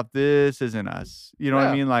myself, this isn't us. You know what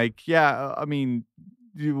I mean? Like,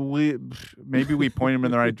 maybe we point them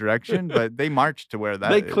in the right direction, but they marched to where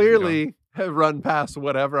that they clearly have run past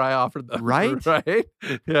whatever I offered them. Right? Right?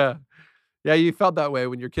 Yeah. Yeah, you felt that way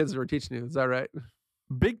when your kids were teaching you. Is that right?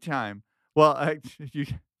 Big time. Well,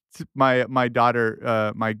 my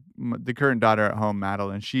daughter, the current daughter at home,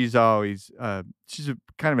 Madeline, she's always she's a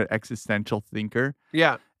kind of an existential thinker.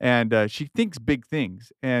 Yeah. And she thinks big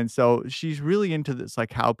things. And so she's really into this,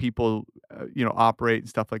 like how people, operate and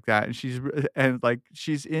stuff like that. And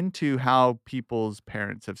she's into how people's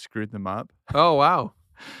parents have screwed them up. Oh, wow.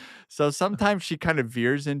 So sometimes she kind of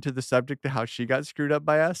veers into the subject of how she got screwed up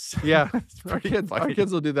by us. Yeah. It's Our pretty funny.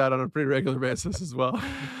 kids will do that on a pretty regular basis as well.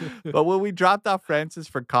 But when we dropped off Francis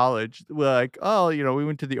for college, we're like, oh, we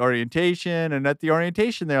went to the orientation, and at the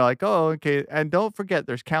orientation, they're like, oh, okay, and don't forget,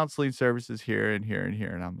 there's counseling services here and here and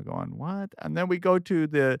here. And I'm going, what? And then we go to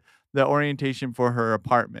the orientation for her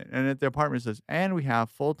apartment, and at the apartment it says, and we have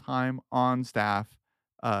full-time on staff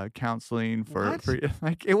counseling for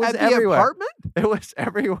like it was At the everywhere. apartment? It was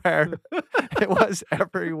everywhere. It was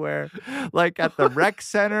everywhere. Like at the rec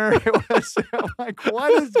center. I'm like,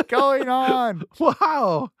 what is going on?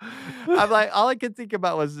 Wow. I'm like, all I could think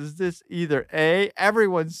about was, is this either A,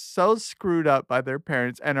 everyone's so screwed up by their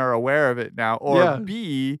parents and are aware of it now, or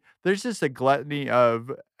B, there's just a gluttony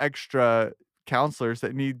of extra counselors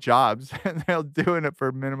that need jobs and they're doing it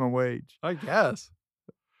for minimum wage. I guess.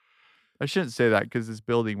 I shouldn't say that because this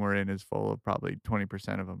building we're in is full of probably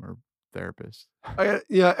 20% of them are therapists.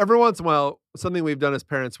 Yeah, every once in a while, something we've done as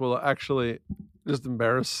parents will actually just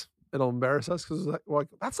it'll embarrass us because it's like,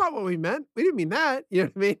 that's not what we meant. We didn't mean that. You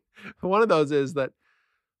know what I mean? One of those is that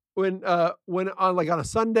when on a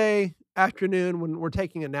Sunday afternoon when we're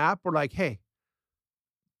taking a nap, we're like, hey,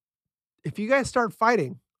 if you guys start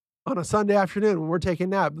fighting on a Sunday afternoon when we're taking a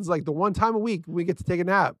nap, this is like the one time a week we get to take a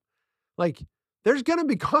nap. Like, there's going to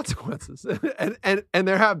be consequences. and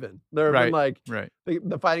there have been. There have been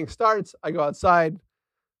the fighting starts. I go outside.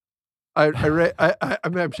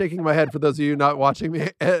 I'm shaking my head for those of you not watching me.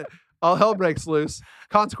 All hell breaks loose.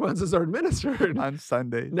 Consequences are administered on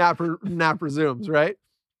Sunday. Nap resumes, right?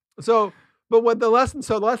 So, but the lesson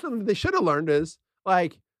that they should have learned is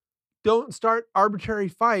like, don't start arbitrary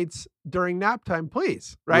fights during nap time,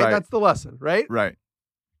 please. Right? That's the lesson, right? Right.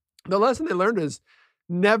 The lesson they learned is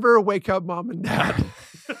never wake up mom and dad.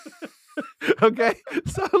 Okay?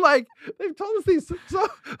 So like they've told us these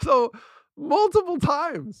so multiple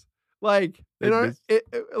times. Like in our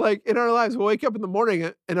lives, we'll wake up in the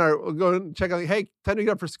morning and we'll go and check out, hey, time to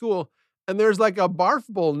get up for school. And there's like a barf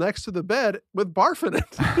bowl next to the bed with barf in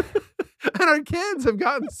it. And our kids have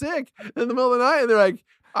gotten sick in the middle of the night and they're like,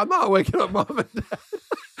 I'm not waking up mom and dad.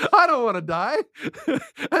 I don't want to die.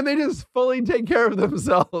 And they just fully take care of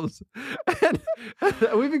themselves. And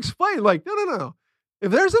we've explained like, no. If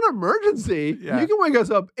there's an emergency, you can wake us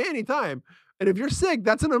up anytime. And if you're sick,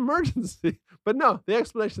 that's an emergency. But no, the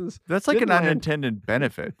explanations. That's like an unintended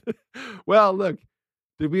benefit. Well, look,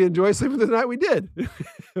 did we enjoy sleeping the night? We did.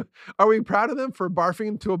 Are we proud of them for barfing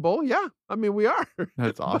into a bowl? Yeah. I mean, we are.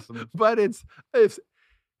 That's awesome. But it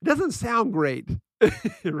doesn't sound great.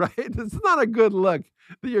 Right? It's not a good look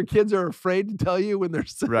that your kids are afraid to tell you when they're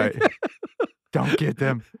sick. Right. Don't get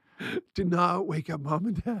them. Do not wake up mom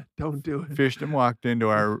and dad. Don't do it. Fishton walked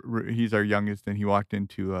into he's our youngest, and he walked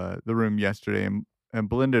into the room yesterday, and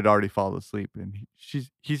Belinda had already fallen asleep, and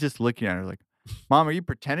he's just looking at her like, Mom, are you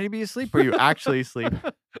pretending to be asleep or are you actually asleep?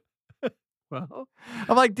 Well,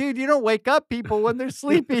 I'm like, dude, you don't wake up people when they're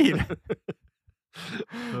sleeping.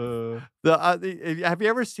 Have you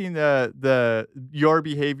ever seen your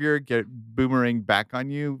behavior get boomerang back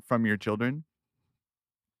on you from your children?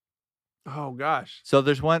 Oh gosh. So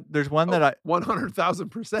there's one that I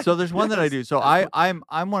 100,000%. So there's one that I do. So I'm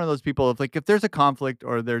one of those people, if there's a conflict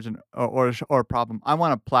or there's or a problem, I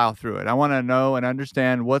want to plow through it. I want to know and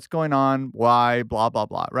understand what's going on, why, blah blah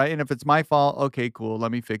blah, right? And if it's my fault, okay, cool,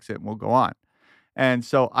 let me fix it and we'll go on. And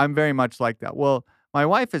so I'm very much like that. Well, my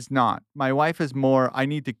wife is not. My wife is more,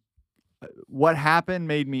 what happened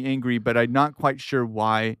made me angry, but I'm not quite sure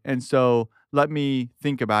why. And so let me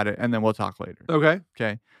think about it and then we'll talk later.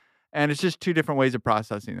 Okay. And it's just two different ways of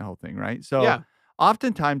processing the whole thing, right? So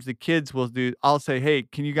oftentimes the kids I'll say, hey,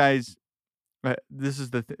 can you guys, this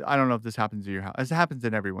is I don't know if this happens at your house. It happens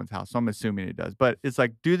in everyone's house, so I'm assuming it does. But it's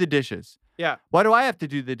like, do the dishes. Yeah. Why do I have to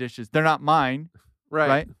do the dishes? They're not mine.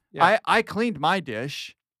 Right? Yeah. I cleaned my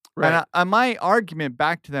dish. Right. And my argument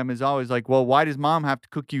back to them is always like, well, why does mom have to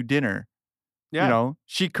cook you dinner? Yeah.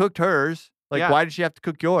 She cooked hers. Like, why did she have to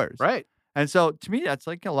cook yours? Right. And so to me, that's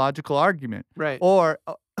like a logical argument. Right. Or,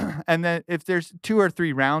 and then if there's 2 or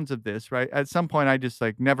 3 rounds of this, right, at some point I just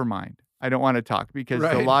like, never mind. I don't want to talk because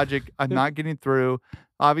the logic, I'm not getting through.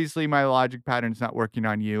 Obviously, my logic pattern's not working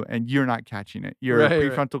on you and you're not catching it. Your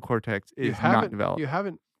prefrontal cortex is not developed. You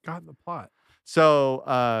haven't gotten the plot. So,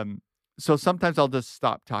 so sometimes I'll just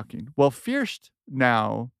stop talking. Well, Fierst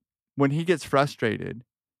now, when he gets frustrated,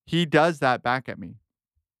 he does that back at me.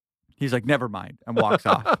 He's like, never mind, and walks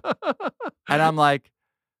off. And I'm like,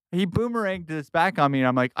 He boomeranged this back on me, and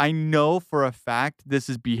I'm like, I know for a fact this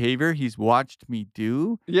is behavior he's watched me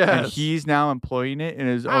do. And Yes. he's now employing it in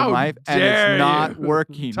his own How life, and dare it's not you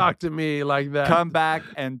working. Talk to me like that. Come back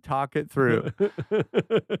and talk it through.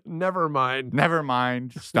 Never mind. Never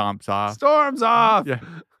mind. Stomps off. Storms off. Yeah.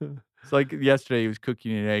 It's like yesterday he was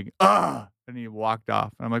cooking an egg. And he walked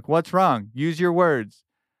off. And I'm like, what's wrong? Use your words.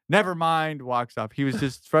 Never mind. Walks off. He was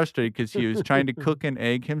just frustrated because he was trying to cook an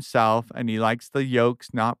egg himself, and he likes the yolks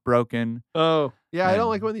not broken. Oh, yeah. I don't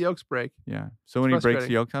like when the yolks break. Yeah. So when he breaks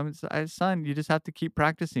the yolk, I'm son, you just have to keep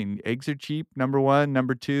practicing. Eggs are cheap. Number one.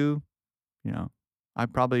 Number two,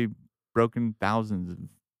 I've probably broken thousands of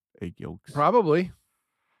egg yolks. Probably.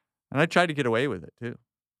 And I tried to get away with it too.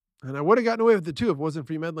 And I would have gotten away with it too if it wasn't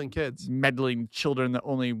for you meddling kids. Meddling children that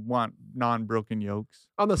only want non-broken yolks.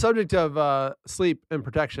 On the subject of sleep and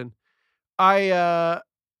protection, it's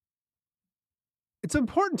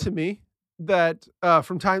important to me that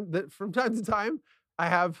from time to time I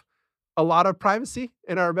have a lot of privacy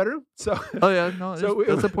in our bedroom. So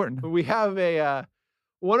that's important. We have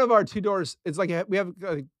one of our two doors. It's like we have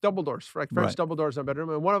double doors, like French double doors in our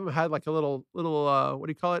bedroom, and one of them had like a little what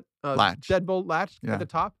do you call it? Latch. Deadbolt latch at the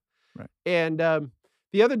top. Right. And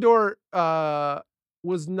the other door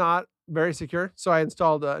was not very secure, so I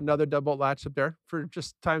installed another deadbolt latch up there for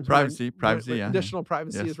just times privacy. When additional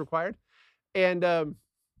privacy is required. And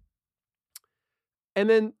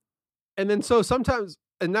then so sometimes,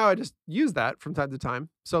 and now I just use that from time to time.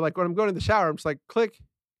 So like when I'm going to the shower, I'm just like click,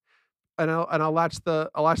 and I'll latch the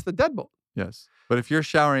deadbolt. Yes. But if you're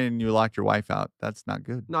showering and you lock your wife out, that's not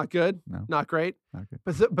good. Not good. No. Not great. Not good.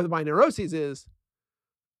 But my neuroses is,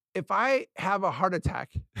 if I have a heart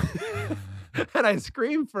attack and I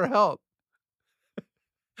scream for help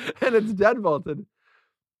and it's deadbolted,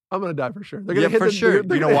 I'm going to die for sure. They're gonna hit for sure.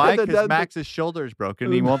 You know why? Because Max's shoulder is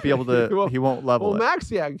broken. He won't be able to, he won't level it. Well,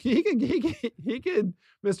 Max, yeah, he could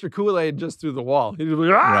Mr. Kool-Aid just through the wall. He'd be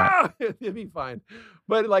like, ah! He'd be fine.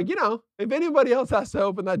 But like, if anybody else has to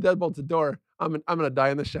open that deadbolted door, I'm going to die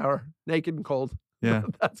in the shower, naked and cold. Yeah.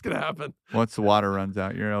 That's going to happen. Once the water runs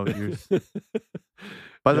out,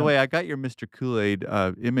 By the way, I got your Mr. Kool-Aid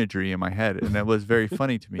imagery in my head, and it was very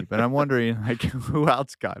funny to me. But I'm wondering, like, who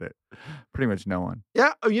else got it? Pretty much no one.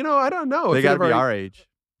 Yeah, I don't know. They got to be our age.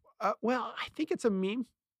 Well, I think it's a meme.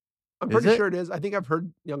 I'm pretty sure it is. I think I've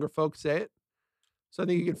heard younger folks say it. So I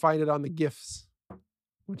think you can find it on the GIFs,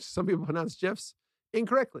 which some people pronounce GIFs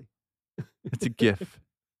incorrectly. It's a GIF.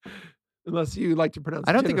 Unless you like to pronounce it.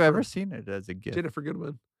 I don't think I've ever seen it as a GIF. Jennifer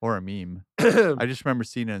Goodwin. Or a meme. I just remember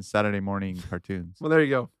seeing it in Saturday morning cartoons. Well, there you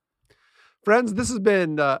go. Friends, this has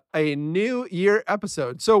been a New Year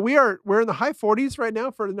episode. So we're in the high 40s right now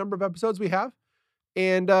for the number of episodes we have.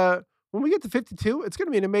 And when we get to 52, it's going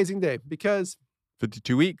to be an amazing day because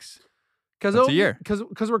 52 weeks. That's a year.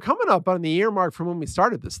 Because we're coming up on the year mark from when we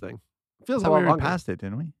started this thing. It feels a lot longer. We passed it,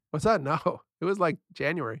 didn't we? What's that? No. It was like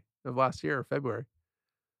January of last year or February.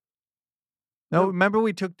 No, remember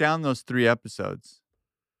we took down those 3 episodes.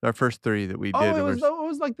 Our first 3 that we did. It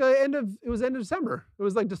was like end of December. It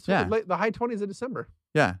was like just the high 20s of December.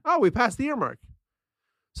 Yeah. Oh, we passed the year mark.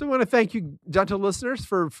 So I want to thank you, gentle listeners,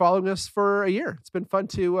 for following us for a year. It's been fun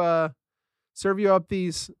to serve you up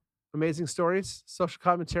these amazing stories, social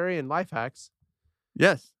commentary, and life hacks.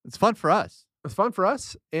 Yes, it's fun for us. It's fun for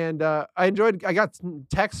us. And I got some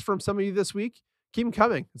texts from some of you this week. Keep them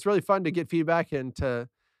coming. It's really fun to get feedback and to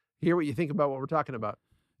hear what you think about what we're talking about.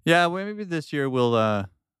 Yeah, well, maybe this year we'll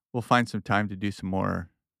find some time to do some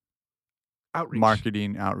more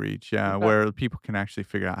marketing outreach. Yeah, where people can actually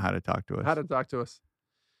figure out how to talk to us.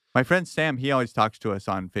 My friend Sam, he always talks to us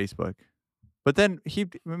on Facebook. But then he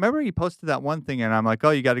posted that one thing, and I'm like,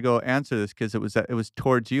 oh, you got to go answer this because it was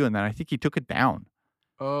towards you, and then I think he took it down.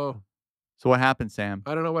 Oh. So what happened, Sam?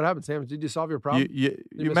 I don't know what happened, Sam. Did you solve your problem? You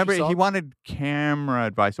remember he wanted camera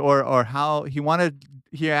advice or how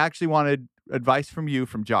he actually wanted advice from you,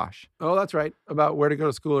 from Josh. Oh, that's right. About where to go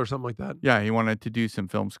to school or something like that. Yeah, he wanted to do some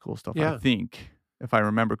film school stuff, I think, if I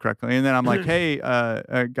remember correctly. And then I'm like, hey,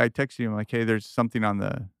 a guy texted you. I'm like, hey, there's something on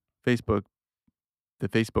the Facebook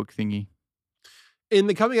thingy. In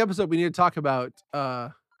the coming episode, we need to talk about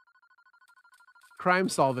crime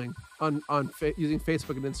solving on using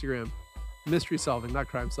Facebook and Instagram. Mystery solving, not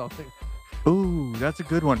crime solving. Ooh, that's a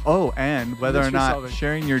good one. Oh, and whether or not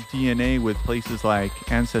sharing your DNA with places like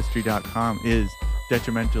Ancestry.com is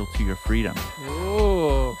detrimental to your freedom.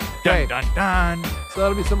 Oh. Dun, dun, dun. So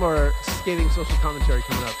that'll be some more scathing social commentary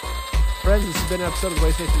coming up. Friends, this has been an episode of the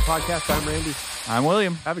Way Station Podcast. I'm Randy. I'm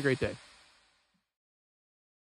William. Have a great day.